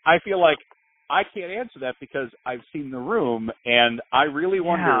 I feel like I can't answer that because I've seen The Room, and I really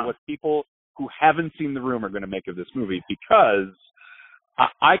wonder what people who haven't seen The Room are going to make of this movie, because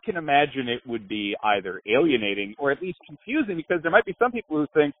I can imagine it would be either alienating or at least confusing, because there might be some people who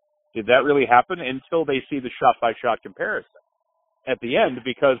think, did that really happen, until they see the shot-by-shot comparison at the end,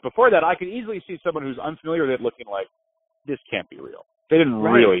 because before that I could easily see someone who's unfamiliar with it looking like, this can't be real. They didn't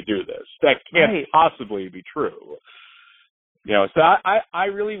really do this. That can't possibly be true. So I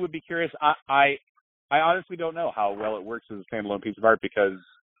really would be curious. I honestly don't know how well it works as a standalone piece of art, because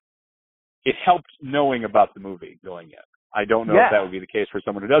it helped knowing about the movie going in. I don't know if that would be the case for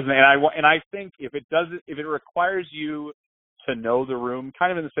someone who doesn't. And I think if it requires you to know The Room,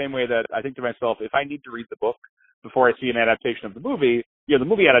 kind of in the same way that I think to myself, if I need to read the book before I see an adaptation of the movie, the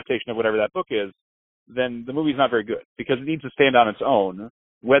movie adaptation of whatever that book is, then the movie's not very good, because it needs to stand on its own,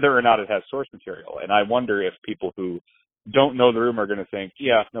 whether or not it has source material. And I wonder if people who don't know The Room are going to think,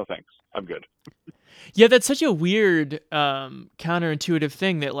 yeah, no thanks, I'm good. Yeah, that's such a weird counterintuitive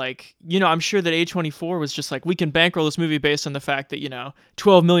thing that, like, I'm sure that A24 was just like, we can bankroll this movie based on the fact that,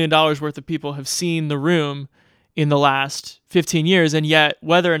 $12 million worth of people have seen The Room in the last 15 years, and yet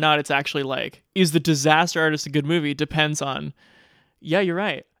whether or not it's actually like, is The Disaster Artist a good movie, depends on, you're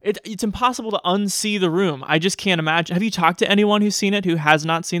right. It's impossible to unsee The Room. I just can't imagine. Have you talked to anyone who's seen it who has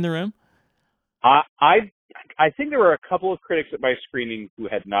not seen The Room? I think there were a couple of critics at my screening who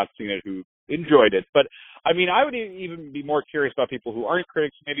had not seen it who enjoyed it. But, I mean, I would even be more curious about people who aren't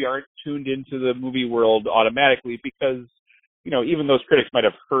critics, maybe aren't tuned into the movie world automatically, because, even those critics might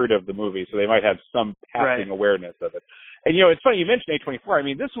have heard of the movie, so they might have some passing awareness of it. And, it's funny, you mentioned A24. I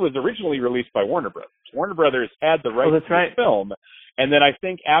mean, this was originally released by Warner Brothers. Warner Brothers had the rights to the film. And then I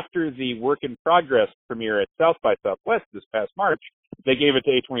think after the Work in Progress premiere at South by Southwest this past March, they gave it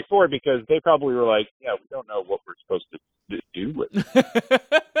to A24 because they probably were like, we don't know what we're supposed to do with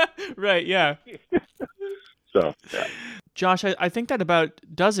it. Right, yeah. So, yeah. Josh, I think that about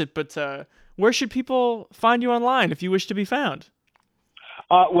does it, but where should people find you online if you wish to be found?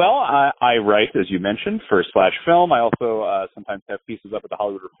 I write, as you mentioned, for Slash Film. I also sometimes have pieces up at the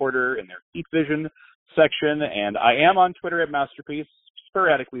Hollywood Reporter in their Heat Vision section, and I am on Twitter at Masterpiece,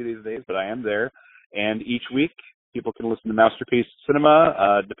 sporadically these days, but I am there. And each week, people can listen to Masterpiece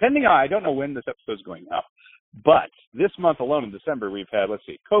Cinema, depending on, I don't know when this episode is going up, but this month alone in December, we've had,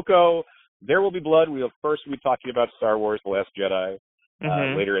 Coco, There Will Be Blood. We'll be talking about Star Wars, The Last Jedi,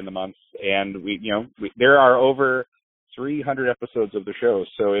 later in the month. And there are over 300 episodes of the show.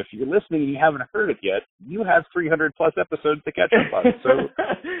 So if you're listening and you haven't heard it yet, you have 300 plus episodes to catch up on. So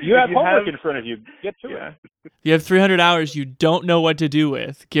you have homework in front of you. Get to it. You have 300 hours you don't know what to do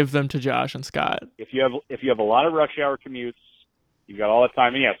with. Give them to Josh and Scott. If you have a lot of rush hour commutes, you've got all the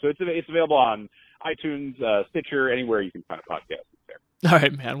time. And so it's available on iTunes, Stitcher, anywhere you can find a podcast. There. All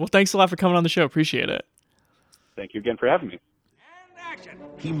right, man. Well, thanks a lot for coming on the show. Appreciate it. Thank you again for having me.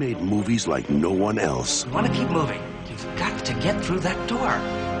 He made movies like no one else. You want to keep moving. You've got to get through that door.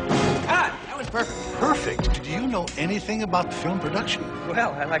 Ah, that was perfect. Perfect? Do you know anything about film production?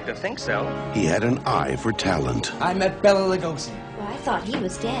 Well, I like to think so. He had an eye for talent. I met Bela Lugosi. Well, I thought he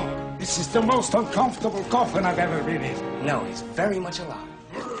was dead. This is the most uncomfortable coffin I've ever been in. No, he's very much alive.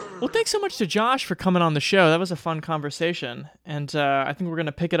 Well, thanks so much to Josh for coming on the show. That was a fun conversation. And I think we're going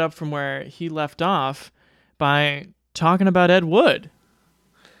to pick it up from where he left off by talking about Ed Wood.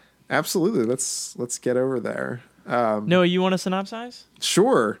 Absolutely. Let's get over there. Noah, you want to synopsize?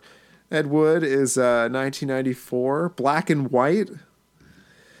 Sure. Ed Wood is 1994, black and white.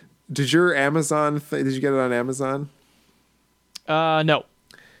 Did your Amazon? Did you get it on Amazon? No.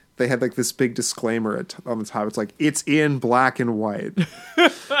 They had this big disclaimer on the top. It's like, it's in black and white.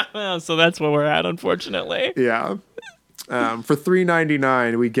 So that's where we're at, unfortunately. Yeah. For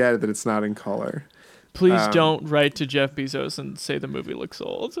 $3.99, we get that it's not in color. Please don't write to Jeff Bezos and say the movie looks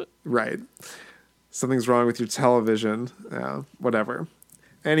old. Right. Something's wrong with your television. Whatever.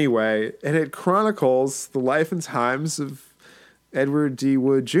 Anyway, and it chronicles the life and times of Edward D.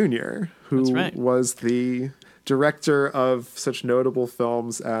 Wood Jr., who was the director of such notable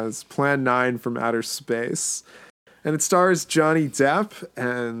films as Plan 9 from Outer Space. And it stars Johnny Depp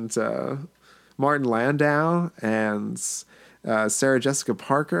and Martin Landau and Sarah Jessica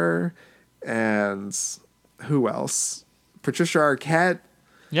Parker and who else? Patricia Arquette.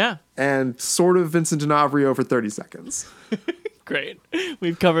 Yeah. And sort of Vincent D'Onofrio for 30 seconds. Great.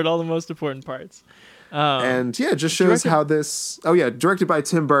 We've covered all the most important parts. And yeah, it just shows how this. Oh yeah, directed by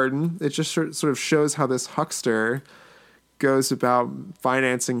Tim Burton. It just sort of shows how this huckster goes about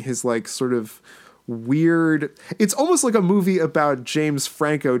financing his like sort of weird. It's almost like a movie about James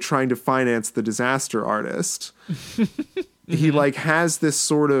Franco trying to finance The Disaster Artist. He like has this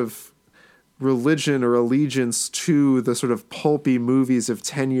sort of religion or allegiance to the sort of pulpy movies of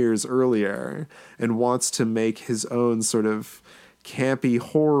 10 years earlier and wants to make his own sort of campy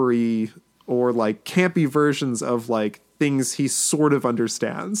horror-y or like campy versions of like things he sort of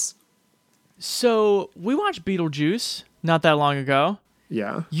understands. So we watched Beetlejuice not that long ago.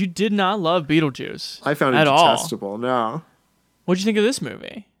 Yeah. You did not love Beetlejuice. I found it detestable. No. What'd you think of this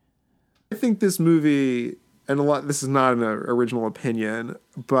movie? I think this movie, and this is not an original opinion,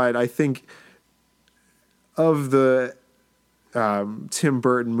 but I think of the Tim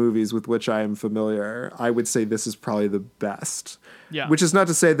Burton movies with which I am familiar, I would say this is probably the best. Yeah. Which is not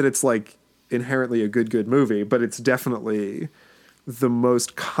to say that it's like inherently a good movie, but it's definitely the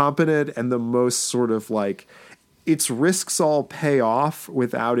most competent and the most sort of like its risks all pay off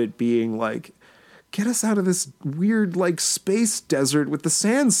without it being like, get us out of this weird like space desert with the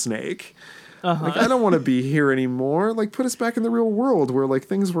sand snake. Like, I don't want to be here anymore. Like, put us back in the real world where like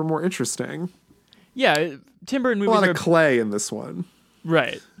things were more interesting. Yeah, Tim Burton movies a lot of clay in this one.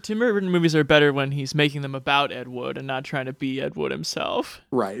 Right. Tim Burton movies are better when he's making them about Ed Wood and not trying to be Ed Wood himself.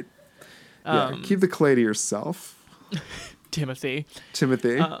 Right. Yeah, keep the clay to yourself. Timothy.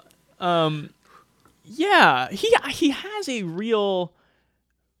 Yeah, he has a real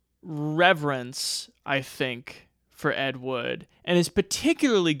reverence, I think, for Ed Wood, and is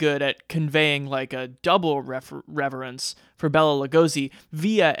particularly good at conveying like a double reverence for Bela Lugosi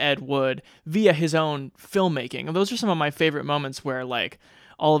via Ed Wood, via his own filmmaking. And those are some of my favorite moments where like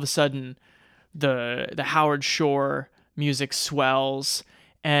all of a sudden the Howard Shore music swells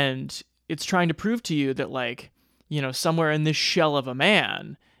and it's trying to prove to you that like, you know, somewhere in this shell of a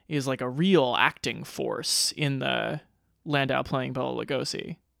man is like a real acting force in the Landau playing Bela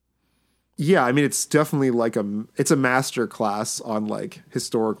Lugosi. Yeah, I mean, it's definitely like it's a master class on like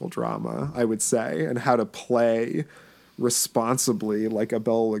historical drama, I would say, and how to play responsibly like a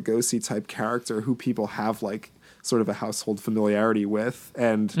Bela Lugosi type character who people have like sort of a household familiarity with.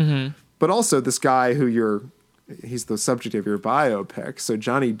 And, but also this guy who he's the subject of your biopic. So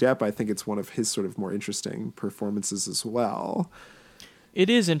Johnny Depp, I think it's one of his sort of more interesting performances as well. It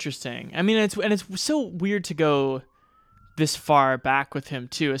is interesting. I mean, it's so weird to go this far back with him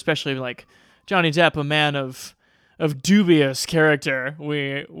too, especially like Johnny Depp, a man of dubious character.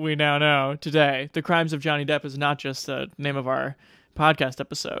 We now know today. The Crimes of Johnny Depp is not just the name of our podcast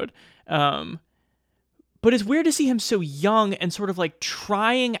episode. But it's weird to see him so young and sort of like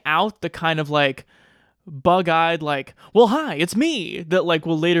trying out the kind of like bug-eyed like, well, hi, it's me, that like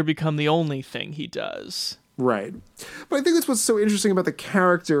will later become the only thing he does. Right. But I think that's what's so interesting about the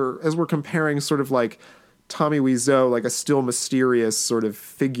character as we're comparing sort of like Tommy Wiseau, like a still mysterious sort of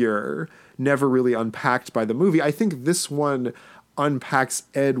figure, never really unpacked by the movie. I think this one unpacks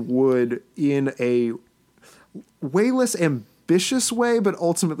Ed Wood in a way less ambitious way, but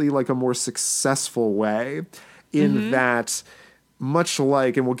ultimately like a more successful way in that, much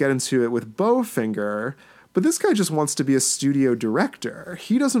like, and we'll get into it with Bowfinger, but this guy just wants to be a studio director.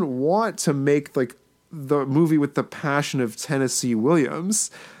 He doesn't want to make like the movie with the passion of Tennessee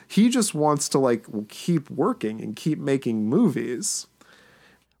Williams. He just wants to like keep working and keep making movies.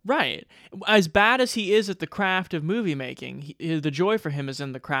 Right. As bad as he is at the craft of movie making, the joy for him is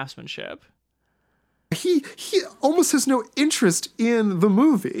in the craftsmanship. He almost has no interest in the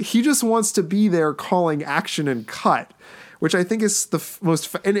movie. He just wants to be there calling action and cut, which I think is the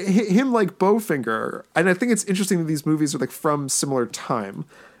most... And him like Bowfinger, and I think it's interesting that these movies are like from similar time.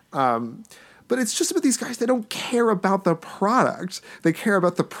 But it's just about these guys, they don't care about the product. They care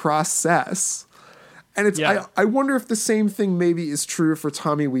about the process. And it's I wonder if the same thing maybe is true for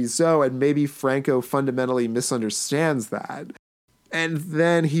Tommy Wiseau, and maybe Franco fundamentally misunderstands that. And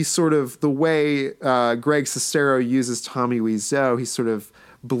then he sort of, the way Greg Sestero uses Tommy Wiseau, he sort of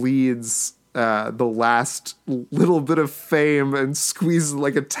bleeds the last little bit of fame and squeezes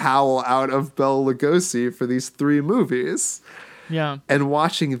like a towel out of Bela Lugosi for these 3 movies. Yeah. And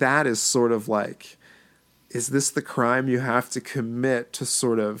watching that is sort of like, is this the crime you have to commit to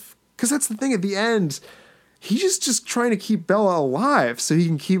sort of... Because that's the thing, at the end, he's just trying to keep Bela alive so he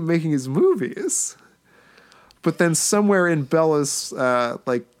can keep making his movies. But then somewhere in Bella's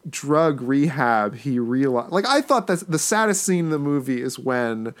like drug rehab, he realized... Like, I thought that the saddest scene in the movie is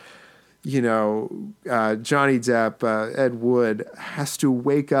when Johnny Depp, Ed Wood, has to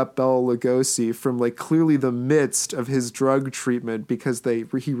wake up Bela Lugosi from like clearly the midst of his drug treatment because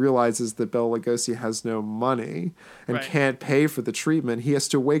he realizes that Bela Lugosi has no money and can't pay for the treatment. He has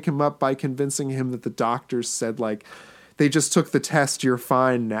to wake him up by convincing him that the doctors said like, they just took the test, you're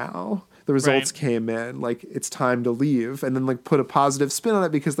fine now. The results came in, like it's time to leave, and then like put a positive spin on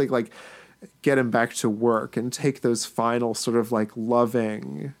it because they like get him back to work and take those final sort of like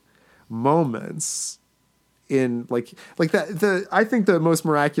loving moments in like that. I think the most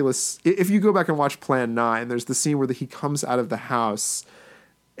miraculous, if you go back and watch Plan 9, there's the scene where he comes out of the house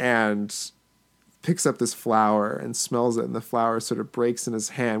and picks up this flower and smells it, and the flower sort of breaks in his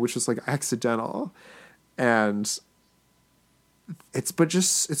hand, which was like accidental, and it's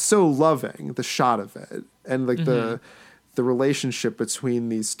so loving, the shot of it, and like the relationship between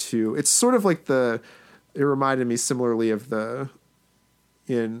these two. It's sort of like it reminded me similarly of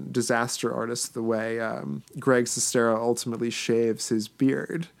in Disaster Artist, the way Greg Sestero ultimately shaves his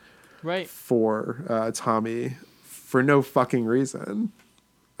beard for Tommy for no fucking reason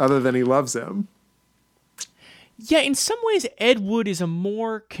other than he loves him. Yeah, in some ways, Ed Wood is a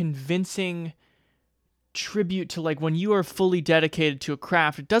more convincing tribute to like when you are fully dedicated to a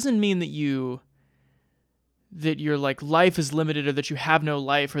craft. It doesn't mean that your like life is limited or that you have no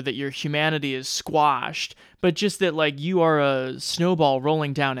life or that your humanity is squashed, but just that like you are a snowball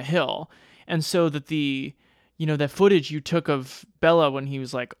rolling down a hill. And so that that footage you took of Bela when he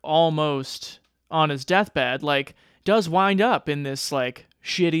was like almost on his deathbed, like does wind up in this like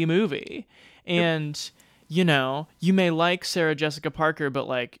shitty movie. And, you may like Sarah Jessica Parker, but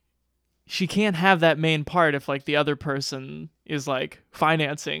like she can't have that main part if like the other person is like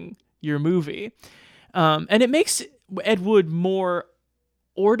financing your movie. And it makes Ed Wood more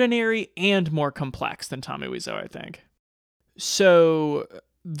ordinary and more complex than Tommy Wiseau, I think. So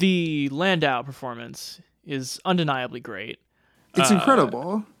the Landau performance is undeniably great. It's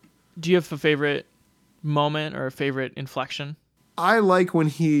incredible. Do you have a favorite moment or a favorite inflection? I like when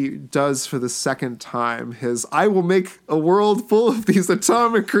he does for the second time his "I will make a world full of these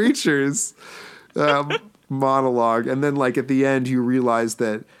atomic creatures" monologue. And then like at the end, you realize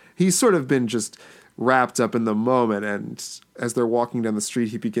that he's sort of been just wrapped up in the moment, and as they're walking down the street,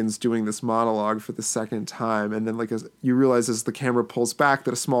 he begins doing this monologue for the second time, and then like as you realize as the camera pulls back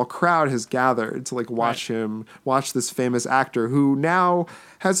that a small crowd has gathered to like watch this famous actor who now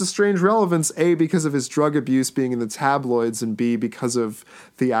has a strange relevance, A, because of his drug abuse being in the tabloids, and B, because of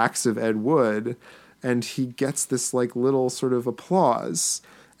the acts of Ed Wood, and he gets this like little sort of applause.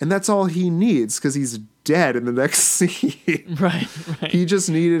 And that's all he needs because he's dead in the next scene. Right. He just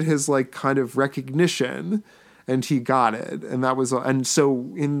needed his like kind of recognition, and he got it. And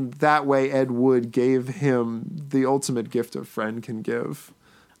so in that way, Ed Wood gave him the ultimate gift a friend can give.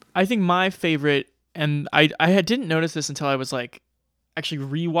 I think my favorite, and I didn't notice this until I was like actually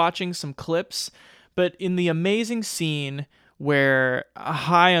rewatching some clips, but in the amazing scene where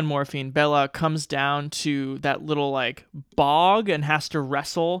high on morphine, Bela comes down to that little like bog and has to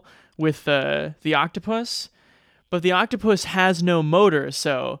wrestle with the octopus, but the octopus has no motor,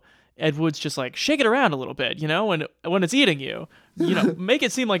 so Ed Wood's just like shake it around a little bit, when it's eating you, make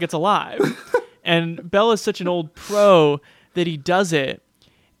it seem like it's alive. And Bela's such an old pro that he does it,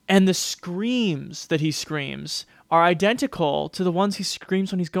 and the screams that he screams are identical to the ones he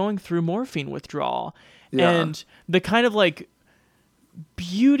screams when he's going through morphine withdrawal. Yeah. And the kind of like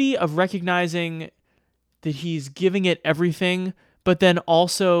beauty of recognizing that he's giving it everything, but then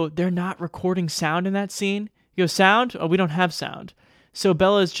also they're not recording sound in that scene. You go, sound? Oh, we don't have sound. So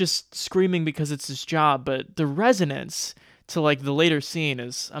Bela is just screaming because it's his job, but the resonance to like the later scene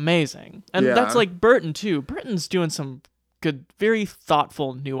is amazing. And that's like Burton too. Burton's doing some good, very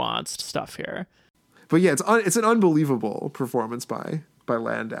thoughtful, nuanced stuff here. But yeah, it's an unbelievable performance by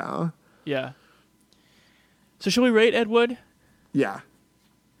Landau. Yeah. So shall we rate Ed Wood? Yeah.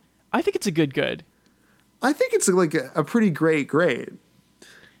 I think it's a good. I think it's like a pretty great.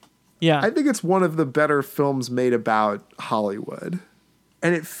 Yeah. I think it's one of the better films made about Hollywood.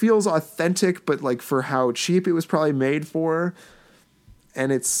 And it feels authentic, but like for how cheap it was probably made for.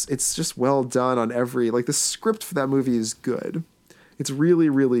 And it's just well done on the script for that movie is good. It's really,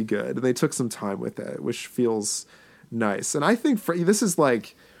 really good. And they took some time with it, which feels nice. And I think this is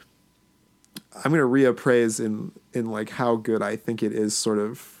like, I'm going to reappraise in like how good I think it is. Sort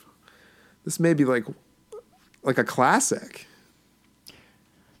of, this may be like a classic.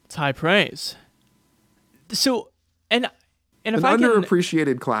 It's high praise. So, and if an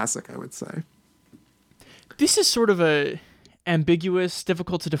underappreciated classic, I would say. This is sort of a ambiguous,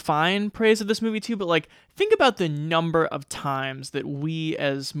 difficult to define praise of this movie too, but like think about the number of times that we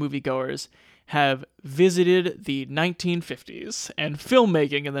as moviegoers have visited the 1950s and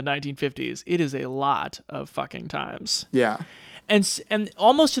filmmaking in the 1950s. It is a lot of fucking times. Yeah. And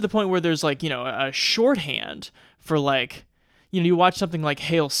almost to the point where there's like, a shorthand for like, you watch something like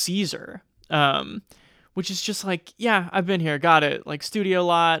Hail Caesar, which is just like, yeah, I've been here, got it. Like Studio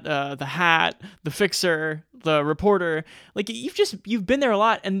Lot, The Hat, The Fixer, The Reporter. Like you've been there a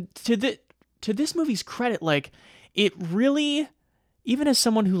lot. And to this movie's credit, like it really, even as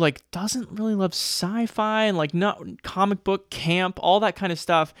someone who like doesn't really love sci-fi and like not comic book camp, all that kind of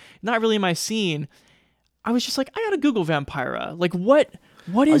stuff, not really my scene. I was just like, I gotta Google Vampira. Like what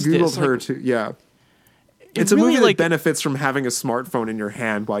is this? I Googled her too. Yeah. It's really, a movie that benefits from having a smartphone in your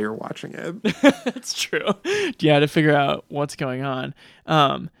hand while you're watching it. That's true. Yeah, to figure out what's going on.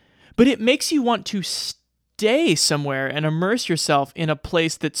 But it makes you want to stay somewhere and immerse yourself in a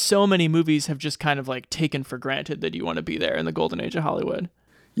place that so many movies have just kind of like taken for granted that you want to be there in the golden age of Hollywood.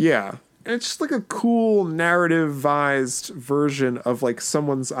 Yeah. And it's just like a cool narrativized version of like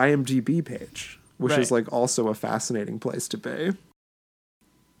someone's IMDb page, which is like also a fascinating place to be.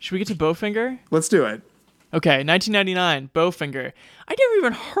 Should we get to Bowfinger? Let's do it. Okay, 1999, Bowfinger. I never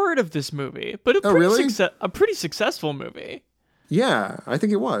even heard of this movie, but a pretty successful movie. Yeah, I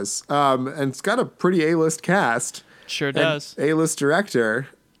think it was. And it's got a pretty A-list cast. Sure does. A-list director.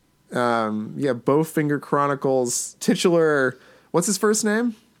 Bowfinger Chronicles titular, what's his first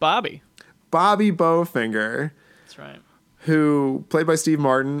name? Bobby Bowfinger. That's right. Who, played by Steve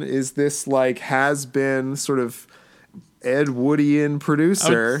Martin, is this like has-been sort of Ed Woodian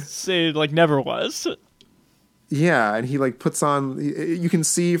producer. I would say like never was. Yeah, and he like puts on, you can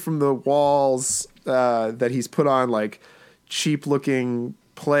see from the walls that he's put on like cheap looking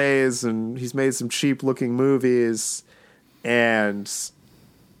plays and he's made some cheap looking movies. And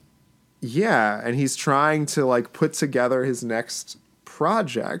yeah, and he's trying to like put together his next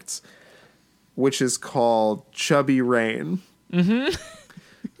project, which is called Chubby Rain. Mm-hmm.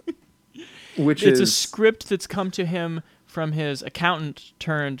 It's a script that's come to him from his accountant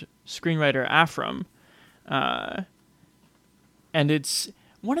turned screenwriter Afram. And it's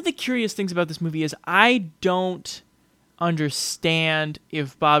one of the curious things about this movie is I don't understand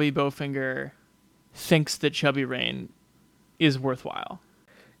if Bobby Bowfinger thinks that Chubby Rain is worthwhile.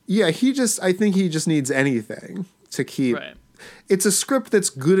 Yeah, I think he just needs anything to keep. Right. It's a script that's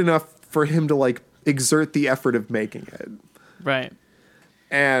good enough for him to like exert the effort of making it. Right.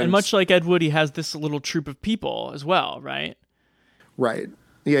 And much like Ed Wood, he has this little troupe of people as well, right? Right.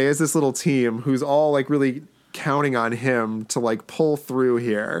 Yeah, he has this little team who's all like really counting on him to like pull through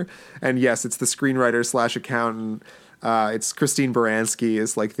here. And yes, it's the screenwriter / accountant. It's Christine Baranski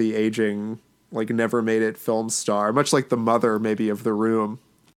is like the aging, like never made it film star, much like the mother maybe of The Room.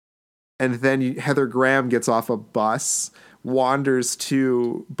 And then Heather Graham gets off a bus, wanders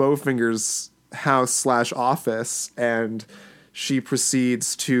to Bowfinger's house / office, and she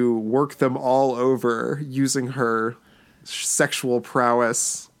proceeds to work them all over using her sexual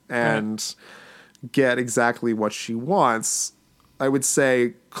prowess and get exactly what she wants. I would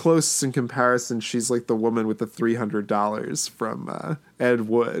say close in comparison, she's like the woman with the $300 from Ed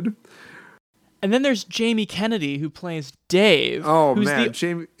Wood. And then there's Jamie Kennedy, who plays Dave. Oh, man.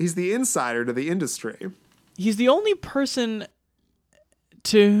 He's the insider to the industry. He's the only person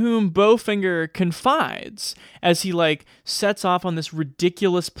to whom Bowfinger confides as he like sets off on this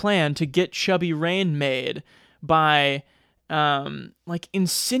ridiculous plan to get Chubby Rain made by like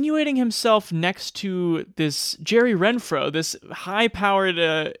insinuating himself next to this Jerry Renfro, this high-powered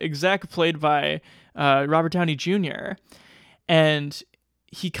exec played by Robert Downey Jr. And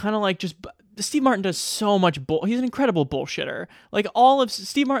he kind of like just... Steve Martin does so much he's an incredible bullshitter. Like all of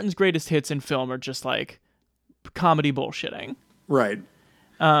Steve Martin's greatest hits in film are just like comedy bullshitting. Right.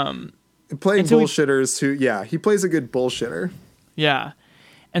 Playing bullshitters he plays a good bullshitter. Yeah.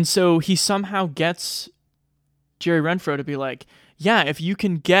 And so he somehow gets Jerry Renfro to be like, yeah, if you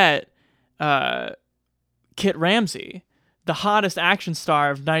can get Kit Ramsey, the hottest action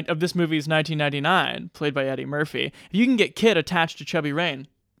star of this movie's 1999, played by Eddie Murphy, if you can get Kit attached to Chubby Rain,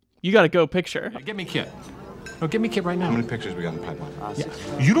 you got to go picture. Get me Kit. No, get me Kit right now. How many pictures we got in the pipeline?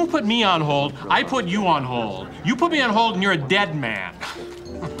 Yeah. You don't put me on hold. I put you on hold. You put me on hold and you're a dead man.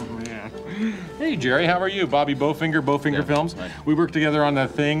 Hey, Jerry, how are you? Bobby Bowfinger Films. Right. We worked together on that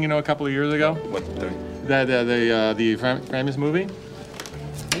thing, a couple of years ago. What thing? The famous movie.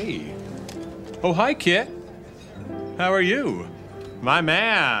 Hey. Oh, hi, Kit. How are you? My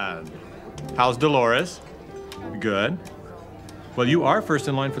man. How's Dolores? Good. Well, you are first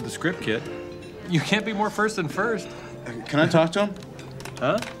in line for the script, Kit. You can't be more first than first. Can I talk to him?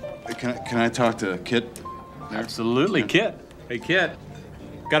 Huh? Can I talk to Kit? Absolutely, Kit. Hey, Kit.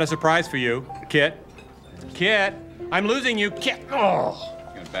 Got a surprise for you, Kit. Kit, I'm losing you, Kit. Oh.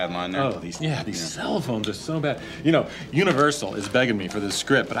 Got a bad line there. Oh, these cell phones are so bad. You know, Universal is begging me for this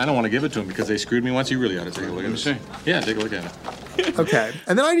script, but I don't want to give it to them because they screwed me once. You really ought to take a look at it. Yeah, take a look at it. Okay,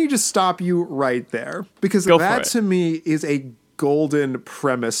 and then I need to stop you right there because that to me is a golden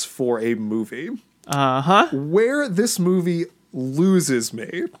premise for a movie. Where this movie loses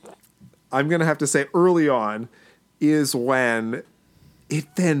me, I'm going to have to say early on, is when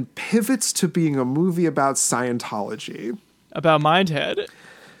it then pivots to being a movie about Scientology. About Mindhead.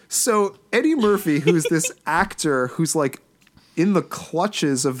 So Eddie Murphy, who's this actor who's like in the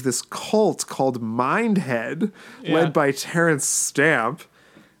clutches of this cult called Mindhead, led by Terrence Stamp.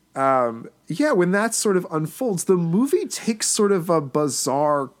 When that sort of unfolds, the movie takes sort of a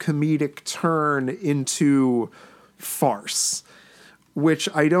bizarre comedic turn into farce, which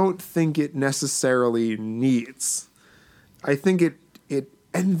I don't think it necessarily needs. I think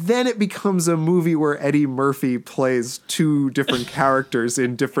and then it becomes a movie where Eddie Murphy plays two different characters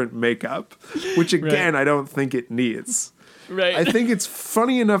in different makeup, which again, I don't think it needs. Right. I think it's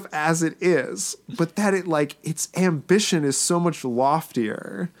funny enough as it is, but that its ambition is so much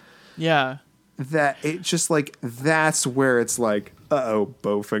loftier. Yeah. That it just that's where it's like, uh-oh,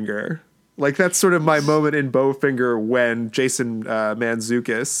 Bowfinger. Like, that's sort of my moment in Bowfinger when Jason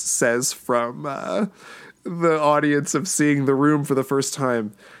Mantzoukas says from the audience of seeing The Room for the first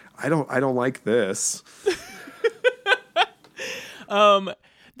time, I don't like this.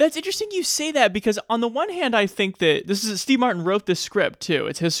 That's interesting you say that, because on the one hand, I think that Steve Martin wrote this script too.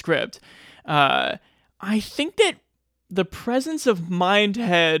 It's his script. I think that the presence of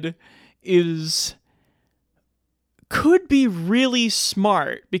Mindhead could be really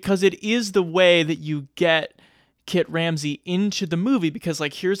smart, because it is the way that you get Kit Ramsey into the movie, because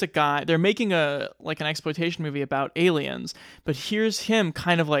here's a guy, they're making an exploitation movie about aliens, but here's him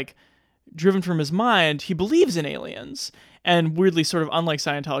kind of driven from his mind. He believes in aliens, and weirdly, sort of unlike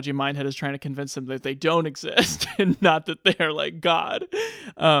Scientology, Mindhead is trying to convince them that they don't exist and not that they're like God.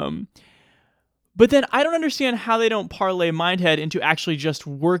 But then I don't understand how they don't parlay Mindhead into actually just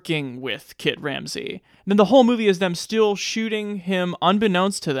working with Kit Ramsey. And then the whole movie is them still shooting him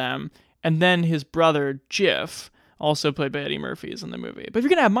unbeknownst to them, and then his brother, Jiff, also played by Eddie Murphy, is in the movie. But if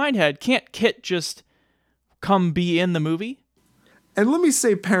you're going to have Mindhead, can't Kit just come be in the movie? And let me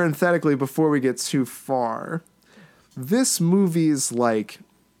say parenthetically before we get too far, this movie's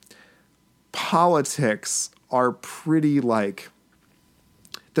politics are pretty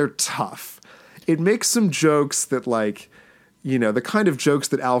they're tough. It makes some jokes that the kind of jokes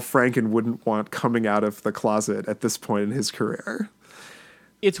that Al Franken wouldn't want coming out of the closet at this point in his career.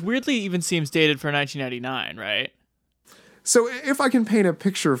 It's weirdly even seems dated for 1999, right? So if I can paint a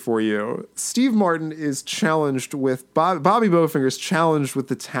picture for you, Steve Martin is challenged with, Bobby Bowfinger is challenged with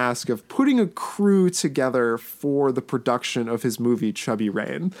the task of putting a crew together for the production of his movie Chubby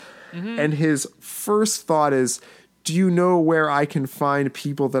Rain. Mm-hmm. And his first thought is, do you know where I can find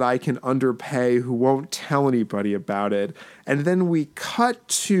people that I can underpay who won't tell anybody about it? And then we cut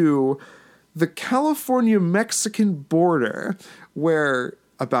to the California-Mexican border, where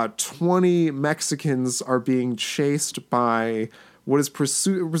about 20 Mexicans are being chased by what is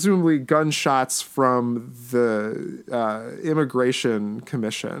presumably gunshots from the Immigration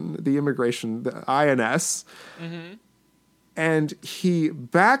Commission, the INS. Mm-hmm. And he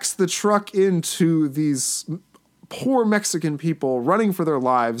backs the truck into these poor Mexican people running for their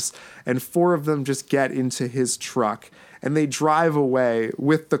lives, and 4 of them just get into his truck, and they drive away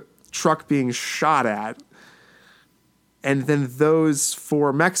with the truck being shot at. And then those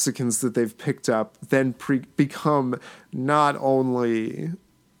 4 Mexicans that they've picked up then become not only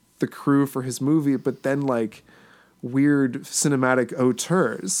the crew for his movie, but then weird cinematic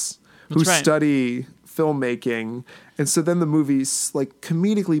auteurs who study filmmaking. And so then the movie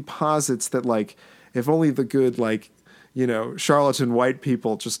comedically posits that if only the good charlatan white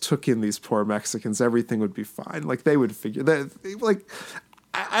people just took in these poor Mexicans, everything would be fine. They would figure that.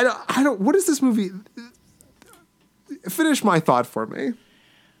 I don't. What is this movie? Finish my thought for me.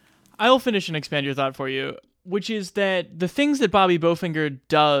 I will finish and expand your thought for you, which is that the things that Bobby Bowfinger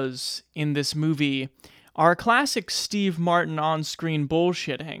does in this movie are classic Steve Martin on-screen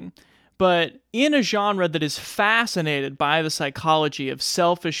bullshitting, but in a genre that is fascinated by the psychology of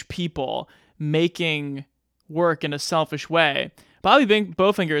selfish people making work in a selfish way. Bobby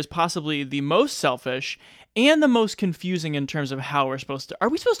Bowfinger is possibly the most selfish and the most confusing in terms of how we're supposed to... Are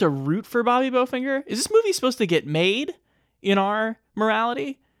we supposed to root for Bobby Bowfinger? Is this movie supposed to get made in our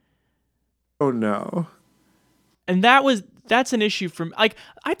morality? Oh, no. And that's an issue from, like,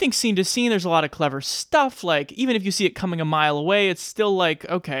 I think scene to scene, there's a lot of clever stuff. Like, even if you see it coming a mile away, it's still like,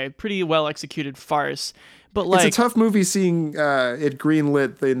 okay, pretty well executed farce. But like, it's a tough movie seeing it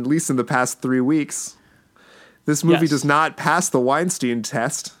greenlit, at least in the past 3 weeks. This movie does not pass the Weinstein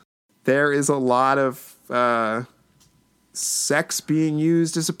test. There is a lot of sex being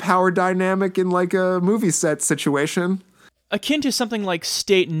used as a power dynamic in like a movie set situation. Akin to something like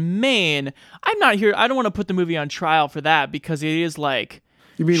State and Maine, I don't want to put the movie on trial for that, because it is like...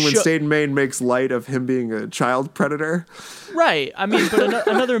 You mean when State and Maine makes light of him being a child predator? Right. I mean, but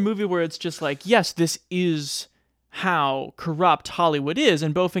another movie where it's just like, yes, this is how corrupt Hollywood is,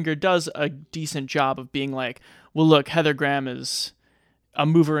 and Bowfinger does a decent job of being like, well, look, Heather Graham is a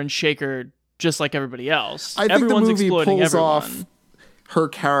mover and shaker just like everybody else. I think Everyone's the movie exploiting pulls everyone. off her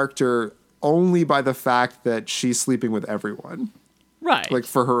character only by the fact that she's sleeping with everyone. Right. Like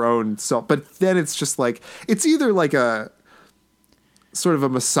for her own self. But then it's just like, it's either like a sort of a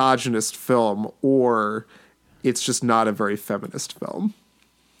misogynist film, or it's just not a very feminist film.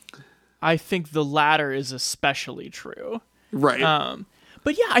 I think the latter is especially true. Right.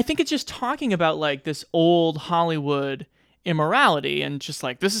 But yeah, I think it's just talking about like this old Hollywood immorality, and just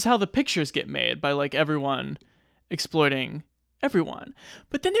like, this is how the pictures get made, by like everyone exploiting everyone.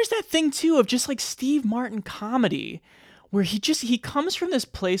 But then there's that thing too of just like Steve Martin comedy, where he comes from this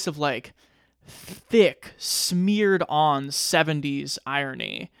place of like thick, smeared on 70s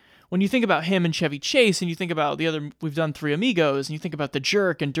irony. When you think about him and Chevy Chase, and you think about we've done Three Amigos, and you think about The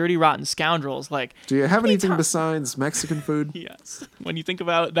Jerk and Dirty Rotten Scoundrels, like, do you have anything besides Mexican food? Yes. When you think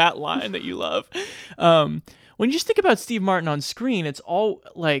about that line that you love. When you just think about Steve Martin on screen, it's all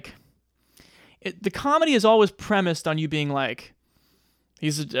like, the comedy is always premised on you being like,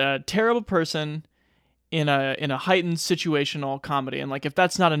 he's a terrible person in a heightened situational comedy, and like, if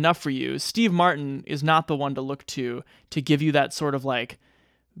that's not enough for you, Steve Martin is not the one to look to give you that sort of like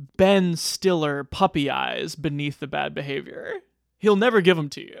Ben Stiller puppy eyes beneath the bad behavior. He'll never give them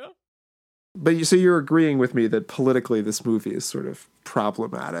to you. But so you're agreeing with me that politically this movie is sort of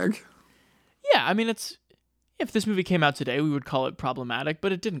problematic? Yeah, I mean, if this movie came out today, we would call it problematic,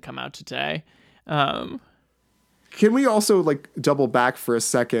 but it didn't come out today. Can we also like double back for a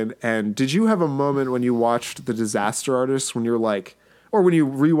second? And did you have a moment when you watched The Disaster Artist, when you're like, or when you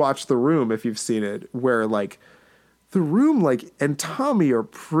rewatched The Room, if you've seen it, where like The Room, like, and Tommy are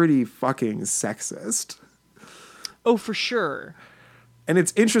pretty fucking sexist? Oh, for sure. And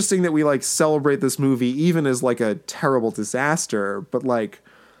it's interesting that we like celebrate this movie even as like a terrible disaster, but like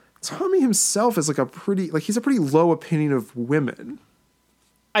Tommy himself is like he's a pretty low opinion of women.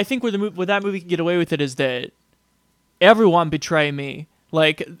 I think where that movie can get away with it is that everyone betray me.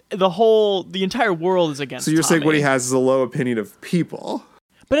 Like, the entire world is against So you're Tommy. saying what he has is a low opinion of people.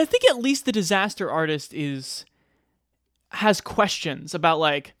 But I think at least The Disaster Artist has questions about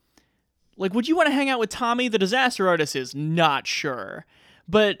like, would you want to hang out with Tommy? The Disaster Artist is not sure.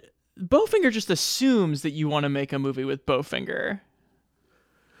 But Bowfinger just assumes that you want to make a movie with Bowfinger.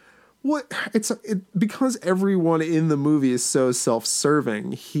 What because everyone in the movie is so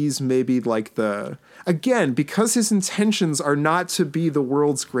self-serving, he's maybe like because his intentions are not to be the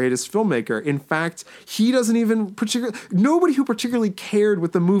world's greatest filmmaker. In fact, he doesn't even nobody who particularly cared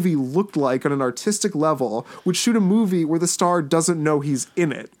what the movie looked like on an artistic level would shoot a movie where the star doesn't know he's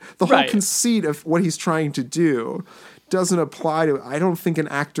in it. The whole conceit of what he's trying to do doesn't apply to, I don't think, an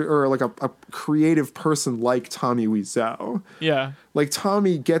actor or like a creative person like Tommy Wiseau. Yeah. Like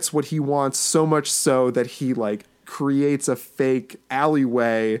Tommy gets what he wants so much so that he like creates a fake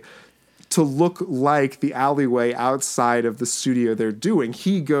alleyway to look like the alleyway outside of the studio they're doing.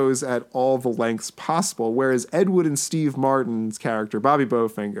 He goes at all the lengths possible, whereas Ed Wood and Steve Martin's character, Bobby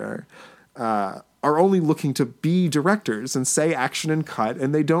Bowfinger, are only looking to be directors and say action and cut,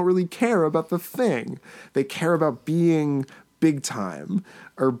 and they don't really care about the thing. They care about being big time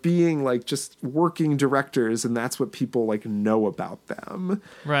or being like just working directors, and that's what people like know about them.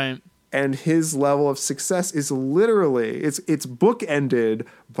 Right. And his level of success is literally, it's bookended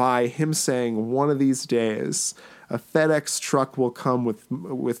by him saying, one of these days a FedEx truck will come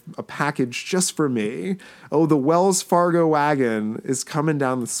with a package just for me. Oh, the Wells Fargo wagon is coming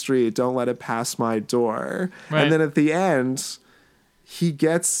down the street. Don't let it pass my door. Right. And then at the end, he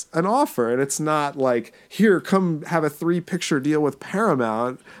gets an offer. And it's not like, here, come have a 3-picture deal with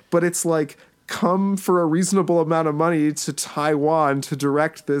Paramount. But it's like, come for a reasonable amount of money to Taiwan to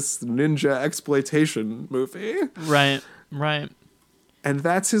direct this ninja exploitation movie. Right, right. And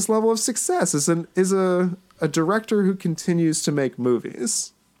that's his level of success, is a director who continues to make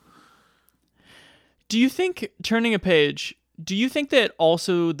movies. Do you think, turning a page, do you think that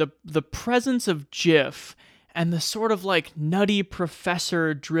also the presence of Jif and the sort of like nutty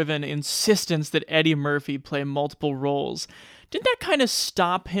professor-driven insistence that Eddie Murphy play multiple roles, didn't that kind of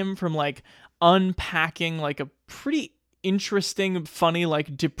stop him from like unpacking like a pretty interesting, funny,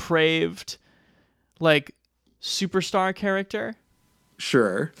 like depraved, like superstar character?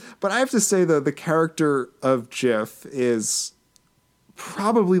 Sure. But I have to say, though, the character of Jiff is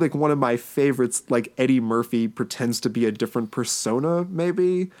probably like one of my favorites. Like Eddie Murphy pretends to be a different persona,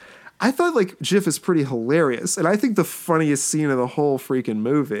 maybe. I thought like Jiff is pretty hilarious. And I think the funniest scene of the whole freaking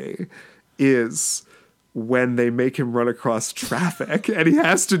movie is when they make him run across traffic and he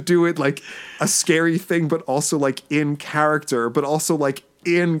has to do it like a scary thing, but also like in character, but also like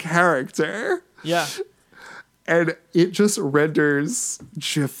in character. Yeah. And it just renders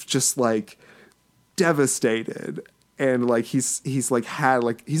Jiff just like devastated. And like he's like had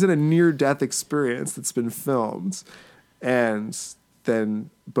like he's in a near death experience that's been filmed. And then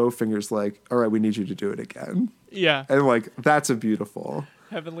Bowfinger's like, all right, we need you to do it again. Yeah. And like that's a beautiful.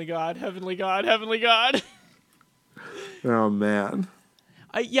 Heavenly God, heavenly God, heavenly God. Oh man.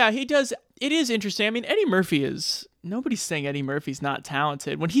 Yeah, he does. It is interesting. I mean, Eddie Murphy is, nobody's saying Eddie Murphy's not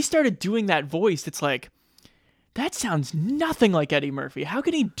talented. When he started doing that voice, it's like, that sounds nothing like Eddie Murphy. How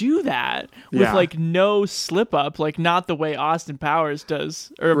can he do that with like no slip up, like not the way Austin Powers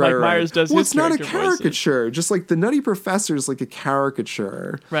does or Mike Myers does his character it's not a caricature. Voices. Just like the Nutty Professor is like a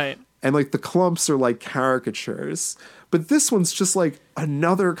caricature. Right. And like the Clumps are like caricatures. But this one's just like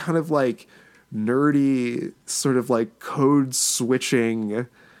another kind of like nerdy sort of like code switching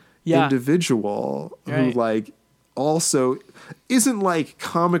individual who like also isn't like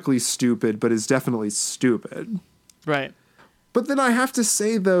comically stupid, but is definitely stupid. Right. But then I have to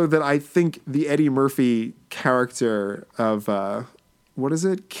say, though, that I think the Eddie Murphy character of, what is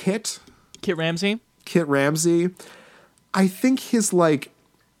it? Kit Ramsey? Kit Ramsey. I think his like,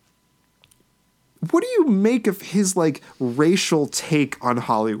 what do you make of his like racial take on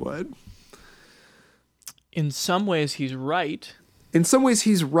Hollywood? In some ways, he's right. In some ways,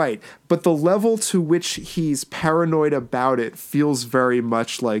 he's right. But the level to which he's paranoid about it feels very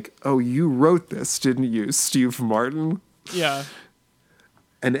much like, oh, you wrote this, didn't you, Steve Martin? Yeah.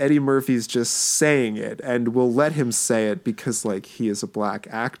 And Eddie Murphy's just saying it, and we'll let him say it because, like, he is a black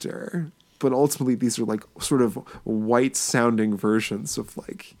actor. But ultimately, these are, like, sort of white-sounding versions of,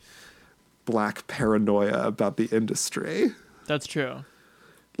 like, black paranoia about the industry. That's true.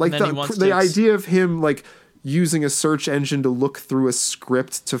 Like, the idea of him, like, using a search engine to look through a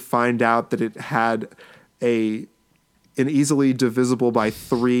script to find out that it had an easily divisible by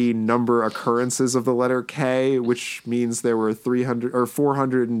 3 number occurrences of the letter K, which means there were 300 or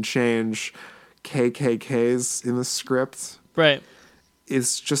 400 and change KKKs in the script. Right.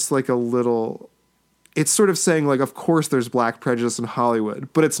 Is just like a little, it's sort of saying like, of course there's black prejudice in Hollywood,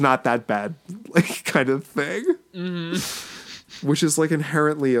 but it's not that bad, like kind of thing. Mm-hmm. Which is like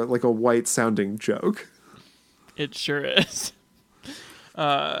inherently like a white sounding joke. It sure is.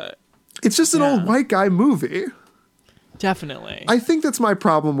 It's just an old white guy movie. Definitely. I think that's my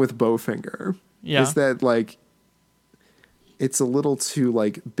problem with Bowfinger. Yeah. Is that like it's a little too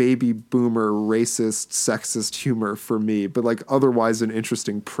like baby boomer racist sexist humor for me, but like otherwise an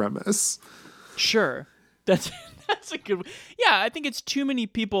interesting premise. Sure. That's a good. Yeah, I think it's too many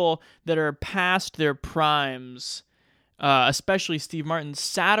people that are past their primes, especially Steve Martin,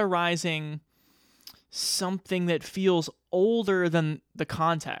 satirizing something that feels older than the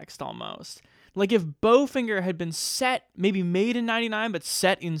context almost. Like if Bowfinger had been set, maybe made in 99, but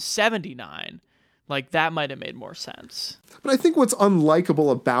set in 79, like that might have made more sense. But I think what's unlikable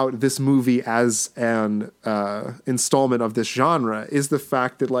about this movie as an installment of this genre is the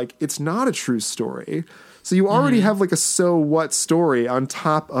fact that like it's not a true story. So you already have like a so what story on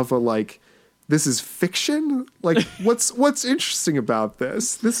top of a like, this is fiction? Like, what's interesting about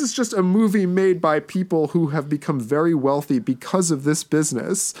this? This is just a movie made by people who have become very wealthy because of this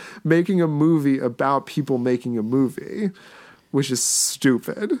business, making a movie about people making a movie, which is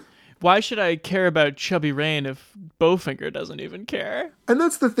stupid. Why should I care about Chubby Rain if Bowfinger doesn't even care? And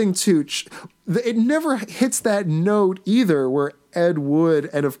that's the thing, too. It never hits that note either where Ed Wood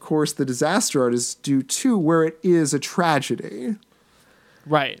and, of course, the Disaster Artist do, too, where it is a tragedy.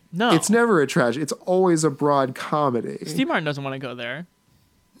 Right. No. It's never a tragedy. It's always a broad comedy. Steve Martin doesn't want to go there.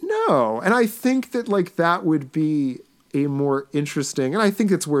 No. And I think that like that would be a more interesting, and I think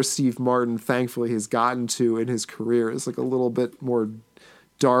it's where Steve Martin thankfully has gotten to in his career, is like a little bit more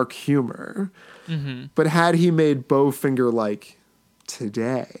dark humor. Mm-hmm. But had he made Bowfinger like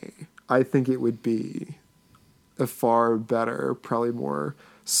today, I think it would be a far better, probably more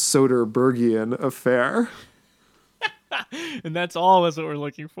Soderberghian affair. And that's always what we're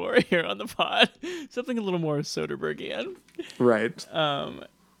looking for here on the pod. Something a little more Soderberghian. Right.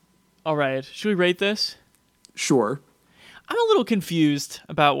 All right. Should we rate this? Sure. I'm a little confused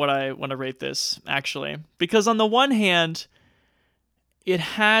about what I want to rate this, actually. Because on the one hand, it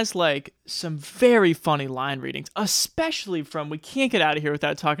has like some very funny line readings, especially from, we can't get out of here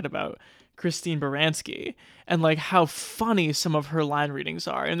without talking about Christine Baranski and like how funny some of her line readings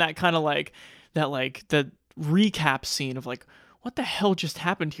are. And that kind of like, the recap scene of like, what the hell just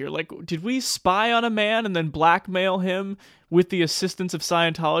happened here? Like, did we spy on a man and then blackmail him with the assistance of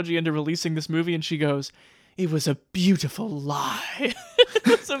Scientology into releasing this movie? And she goes, it was a beautiful lie.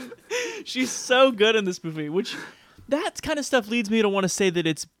 She's so good in this movie, which that kind of stuff leads me to want to say that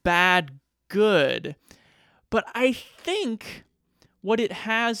it's bad good. But I think what it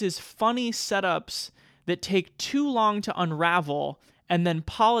has is funny setups that take too long to unravel, and then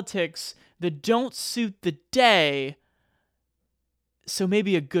politics that don't suit the day. So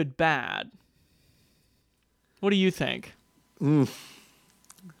maybe a good bad. What do you think? You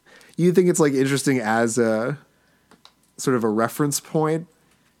think it's like interesting as a sort of a reference point?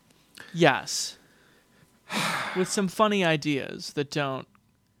 Yes. With some funny ideas that don't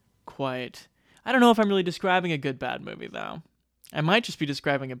quite... I don't know if I'm really describing a good bad movie, though. I might just be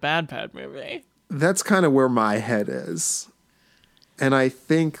describing a bad movie. That's kind of where my head is. And I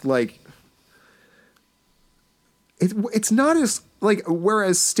think, like... It's not as... Like,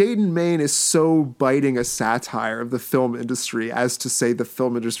 whereas State and Main is so biting a satire of the film industry as to say the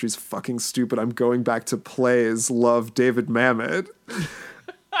film industry is fucking stupid, I'm going back to plays, love David Mamet.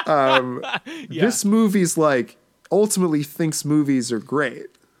 This movie's like, ultimately thinks movies are great.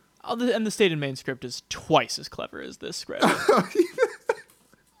 And the State and Main script is twice as clever as this script.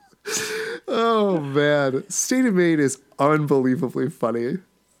 Oh, man. State and Main is unbelievably funny.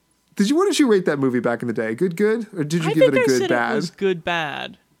 What did you rate that movie back in the day? Good? Or did you give it a good bad? It was good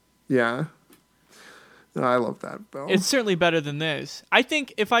bad. Yeah. No, I love that, Bill. It's certainly better than this. I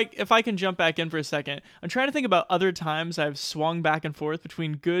think if I can jump back in for a second, I'm trying to think about other times I've swung back and forth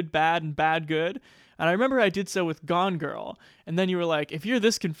between good, bad, and bad, good. And I remember I did so with Gone Girl. And then you were like, if you're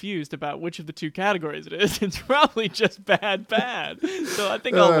this confused about which of the two categories it is, it's probably just bad. So I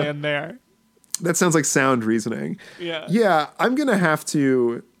think I'll land there. That sounds like sound reasoning. Yeah. Yeah, I'm going to have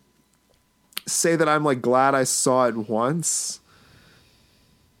to say that I'm like glad I saw it once,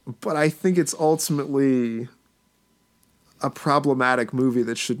 but I think it's ultimately a problematic movie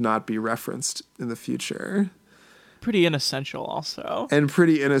that should not be referenced in the future. Pretty inessential also. And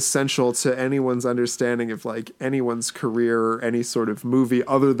pretty inessential to anyone's understanding of like anyone's career or any sort of movie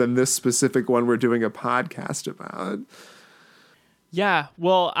other than this specific one we're doing a podcast about. Yeah,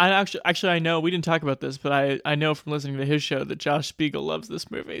 well, I actually I know we didn't talk about this, but I know from listening to his show that Josh Spiegel loves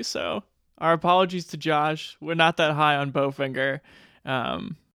this movie, so our apologies to Josh. We're not that high on Bowfinger.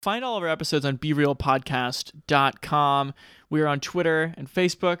 Find all of our episodes on BeRealPodcast.com. We are on Twitter and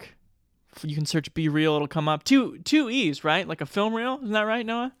Facebook. You can search Be Real. It'll come up. Two E's, right? Like a film reel? Isn't that right,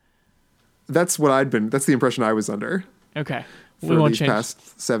 Noah? That's the impression I was under. Okay. For these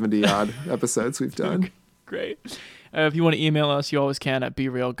past 70-odd episodes we've done. Great. If you want to email us, you always can at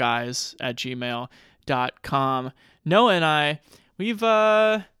berealguys@gmail.com. Noah and I, we've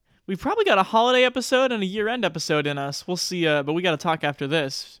probably got a holiday episode and a year-end episode in us. We'll see, but we got to talk after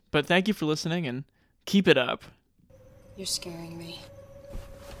this. But thank you for listening, and keep it up. You're scaring me.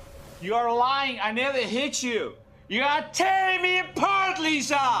 You are lying. I never hit you. You are tearing me apart,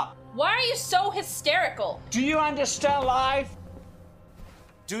 Lisa. Why are you so hysterical? Do you understand life?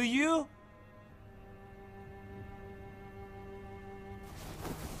 Do you?